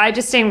 I'm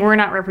just saying we're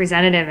not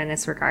representative in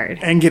this regard.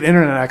 And get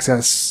internet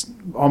access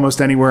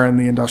almost anywhere in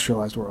the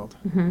industrialized world.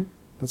 Mm-hmm.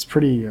 That's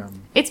pretty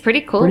It's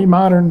pretty cool. pretty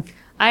modern.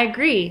 I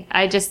agree.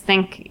 I just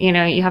think, you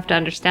know, you have to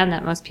understand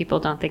that most people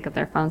don't think of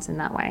their phones in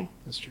that way.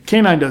 That's true.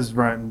 K9 does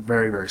run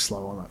very, very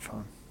slow on that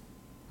phone.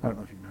 I don't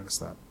know if you've noticed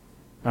that.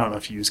 I don't know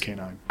if you use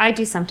K9. I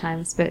do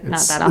sometimes, but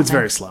not that often. It's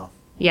very slow.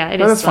 Yeah, it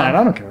But is. that's slow. fine.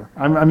 I don't care.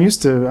 I'm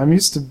used to.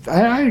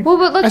 Well,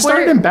 but look, I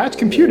started we're- in batch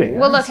computing.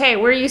 Well, look, hey,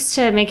 we're used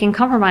to making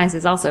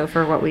compromises also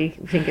for what we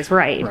think is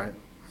right, Right.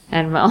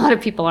 and a lot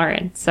of people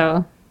aren't.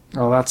 So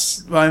Oh,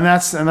 that's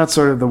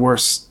sort of the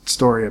worst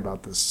story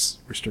about this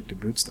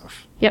restricted boot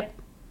stuff. yep.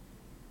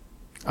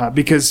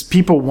 Because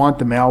people want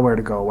the malware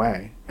to go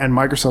away, and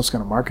Microsoft's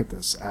going to market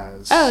this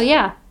as Oh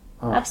yeah,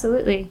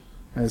 absolutely.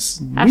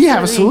 as we have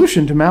a Absolutely.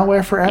 solution to malware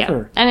Yeah.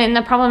 forever. And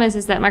the problem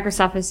is that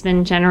Microsoft has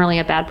been generally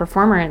a bad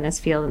performer in this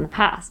field in the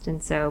past,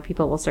 and so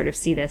people will sort of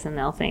see this and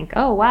they'll think,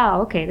 oh wow,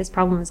 okay, this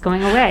problem is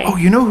going away. Oh,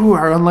 you know who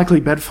our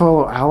unlikely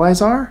bedfellow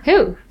allies are?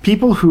 Who?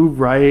 People who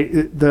write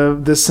the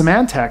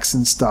Symantec's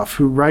and stuff,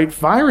 who write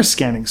virus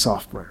scanning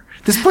software.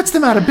 This puts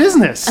them out of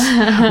business.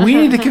 We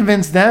need to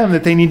convince them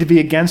that they need to be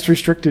against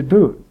restricted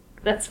boot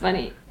That's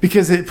funny.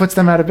 because it puts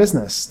them out of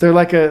business. They're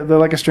like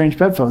a strange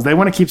bedfellows. They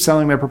want to keep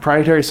selling their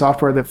proprietary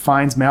software that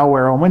finds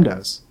malware on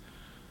Windows.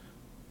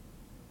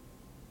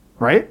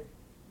 Right?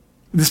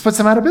 This puts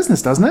them out of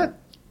business, doesn't it?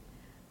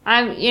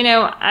 I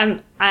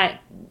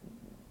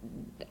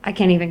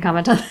can't even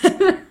comment on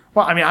that.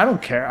 Well, I mean, I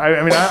don't care.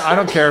 I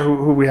don't care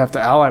who we have to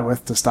ally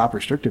with to stop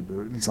restricted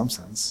boot in some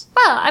sense.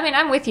 Well, I mean,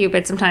 I'm with you,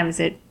 but sometimes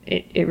it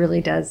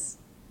really does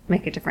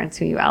make a difference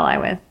who you ally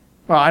with.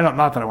 Well,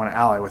 not that I want to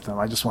ally with them.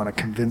 I just want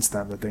to convince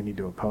them that they need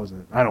to oppose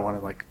it. I don't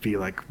want to be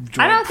I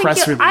don't think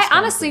press you. release I kind of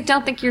honestly thing.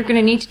 don't think you're going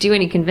to need to do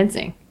any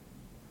convincing.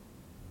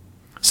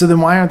 So then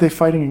why aren't they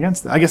fighting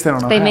against it? I guess they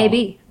don't know. They how. may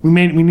be. We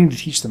need to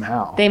teach them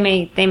how. They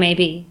may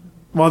be.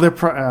 Well, they're.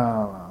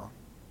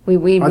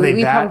 We Are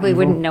they that probably evil?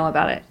 wouldn't know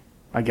about it.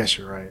 I guess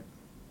you're right.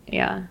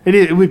 Yeah.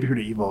 It would be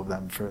pretty evil of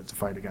them to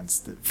fight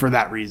against it for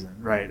that reason,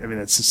 right? I mean,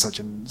 it's just such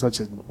an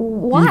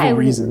Why evil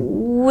reason.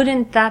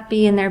 wouldn't that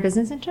be in their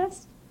business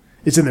interest?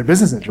 It's in their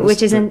business interest.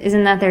 Which isn't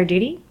that their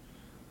duty?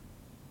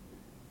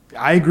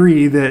 I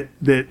agree that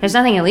There's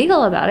nothing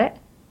illegal about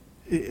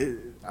it.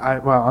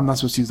 I'm not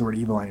supposed to use the word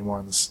evil anymore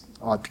on this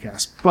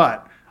podcast,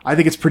 but I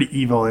think it's pretty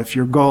evil if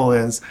your goal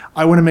is,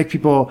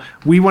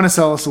 we want to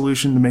sell a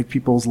solution to make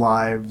people's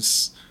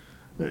lives,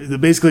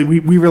 basically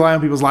we rely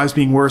on people's lives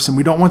being worse and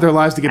we don't want their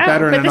lives to get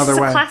better in another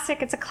way.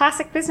 It's a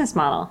classic business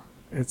model.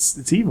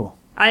 It's evil.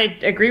 I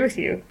agree with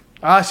you.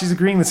 She's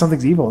agreeing that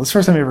something's evil. This is the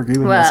first time you ever agree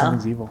with me that Well.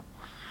 something's evil.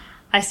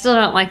 I still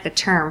don't like the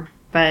term,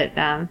 but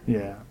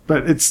Yeah,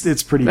 but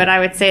it's pretty. I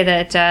would say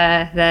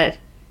that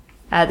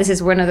this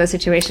is one of those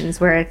situations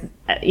where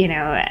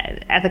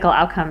ethical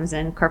outcomes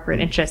and corporate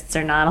interests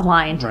are not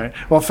aligned. Right.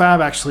 Well,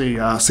 Fab actually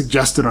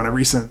suggested on a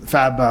recent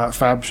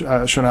Fab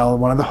Chanel,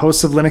 one of the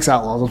hosts of Linux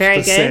Outlaws, Very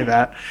to good. say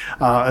that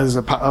is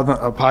a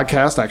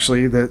podcast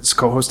actually that's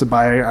co-hosted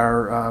by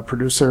our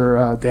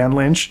producer Dan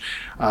Lynch.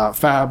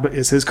 Fab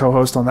is his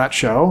co-host on that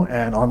show,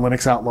 and on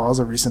Linux Outlaws,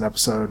 a recent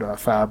episode,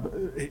 Fab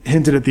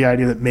hinted at the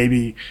idea that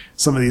maybe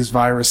some of these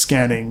virus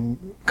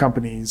scanning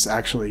companies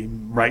actually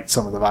write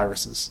some of the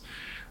viruses.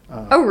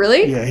 Oh,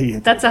 really? Yeah,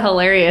 That's a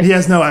hilarious. He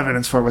has no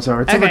evidence for it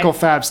whatsoever. Typical Okay.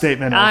 Fab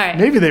statement of All right.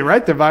 maybe they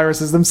write the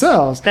viruses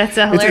themselves. That's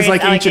a It's hilarious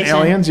like Ancient allegation.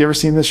 Aliens. You ever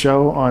seen this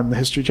show on the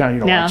History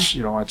Channel? No.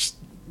 You don't watch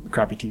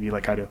crappy TV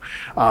like I do.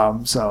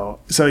 So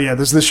yeah,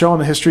 there's this show on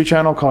the History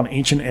Channel called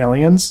Ancient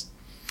Aliens,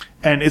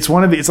 And it's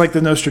it's like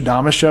the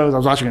Nostradamus shows. I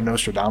was watching a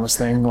Nostradamus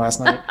thing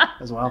last night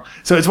as well.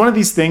 So it's one of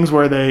these things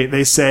where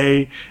they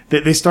say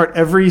that they start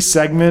every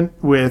segment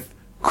with,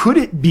 could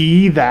it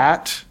be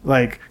that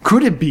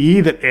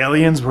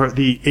aliens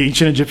the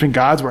ancient Egyptian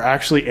gods were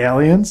actually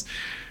aliens?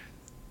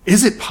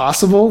 Is it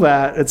possible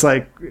that it's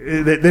like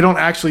they don't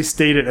actually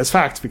state it as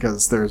facts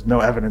because there's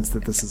no evidence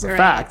that this is a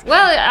fact?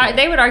 Well,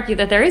 they would argue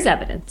that there is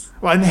evidence.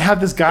 Well, and they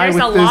have this guy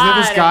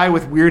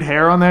with weird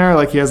hair on there,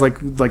 like he has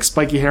like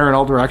spiky hair in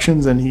all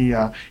directions, and he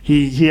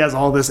has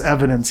all this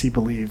evidence he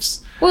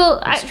believes.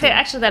 Well,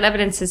 actually, that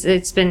evidence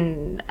it's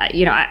been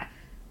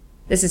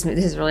this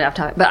is really off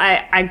topic, but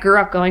I grew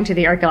up going to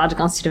the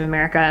Archaeological Institute of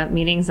America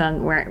meetings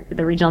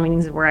the regional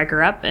meetings where I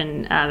grew up,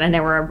 and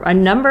there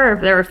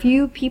were a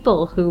few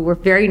people who were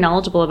very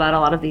knowledgeable about a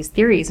lot of these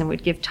theories and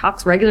would give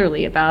talks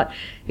regularly about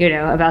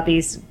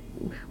these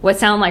what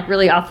sound like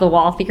really off the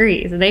wall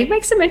theories, and they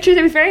make some interesting.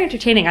 It was very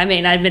entertaining. I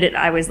mean, I admit it,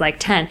 I was like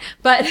 10,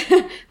 but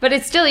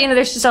it's still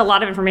there's just a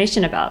lot of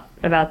information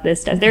about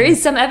this stuff. There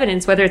is some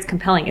evidence, whether it's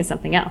compelling is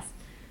something else.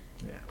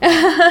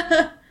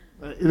 Yeah.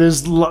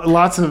 There's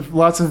lots of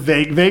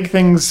vague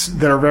things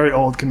that are very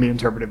old can be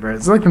interpreted very.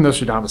 It's like the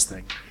Nostradamus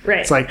thing. Right.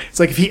 It's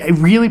like if he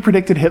really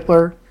predicted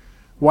Hitler,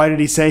 why did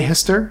he say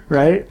Hister,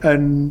 right?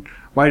 And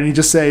why didn't he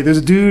just say there's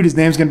a dude, his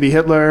name's gonna be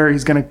Hitler,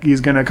 he's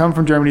gonna come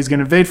from Germany, he's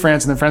gonna invade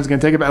France, and then France is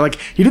gonna take it back. Like,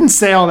 he didn't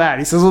say all that.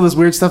 He says all this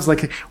weird stuff. It's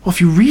like, well,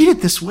 if you read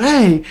it this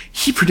way,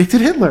 he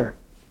predicted Hitler.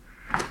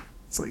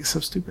 It's like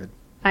so stupid.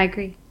 I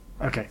agree.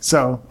 Okay,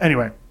 so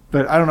anyway.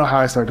 But I don't know how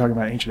I started talking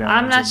about ancient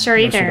aliens. I'm not sure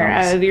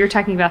either. We were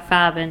talking about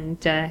Fab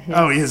and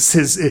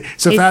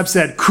Fab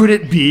said, could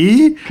it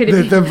be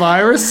that the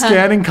virus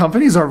scanning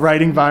companies are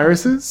writing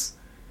viruses?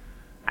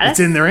 It's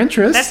in their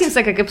interest. That seems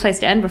like a good place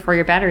to end before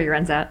your battery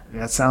runs out.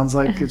 Yeah, it sounds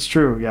like it's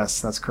true. Yes,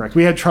 that's correct.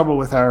 We had trouble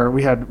with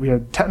we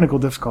had technical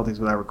difficulties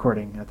with our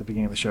recording at the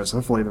beginning of the show, so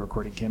hopefully the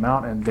recording came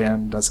out and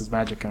Dan does his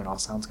magic and it all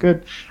sounds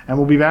good. And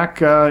we'll be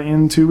back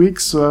in 2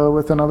 weeks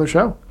with another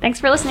show.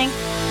 Thanks for listening.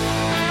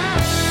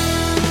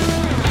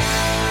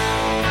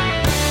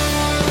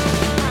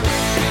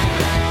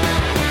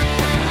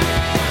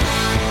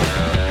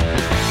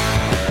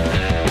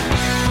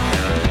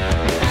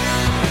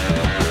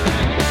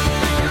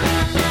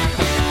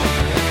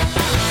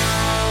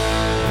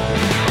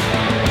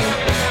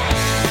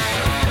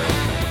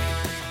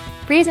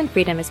 Free as in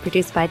Freedom is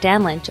produced by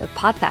Dan Lynch of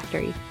Pod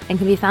Factory and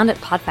can be found at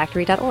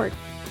podfactory.org.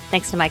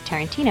 Thanks to Mike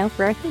Tarantino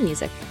for our theme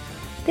music.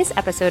 This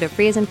episode of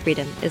Free as in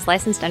Freedom is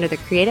licensed under the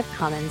Creative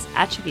Commons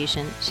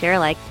Attribution Share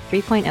Alike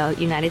 3.0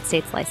 United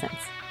States license.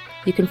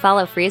 You can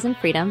follow Free as in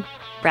Freedom,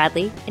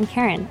 Bradley, and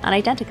Karen on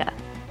Identica,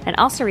 and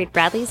also read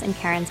Bradley's and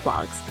Karen's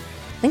blogs.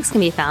 Links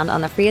can be found on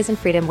the Free as in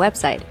Freedom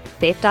website,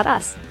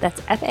 faif.us. That's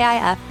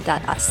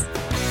faif.us.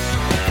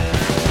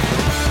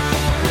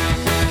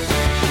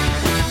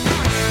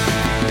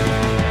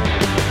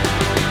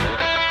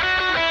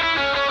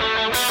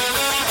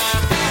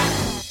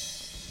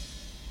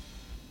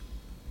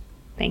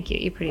 Thank you.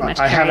 You pretty much.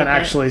 I haven't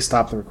actually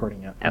stopped the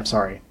recording yet. I'm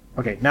sorry.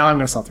 Okay, now I'm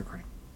going to stop the recording.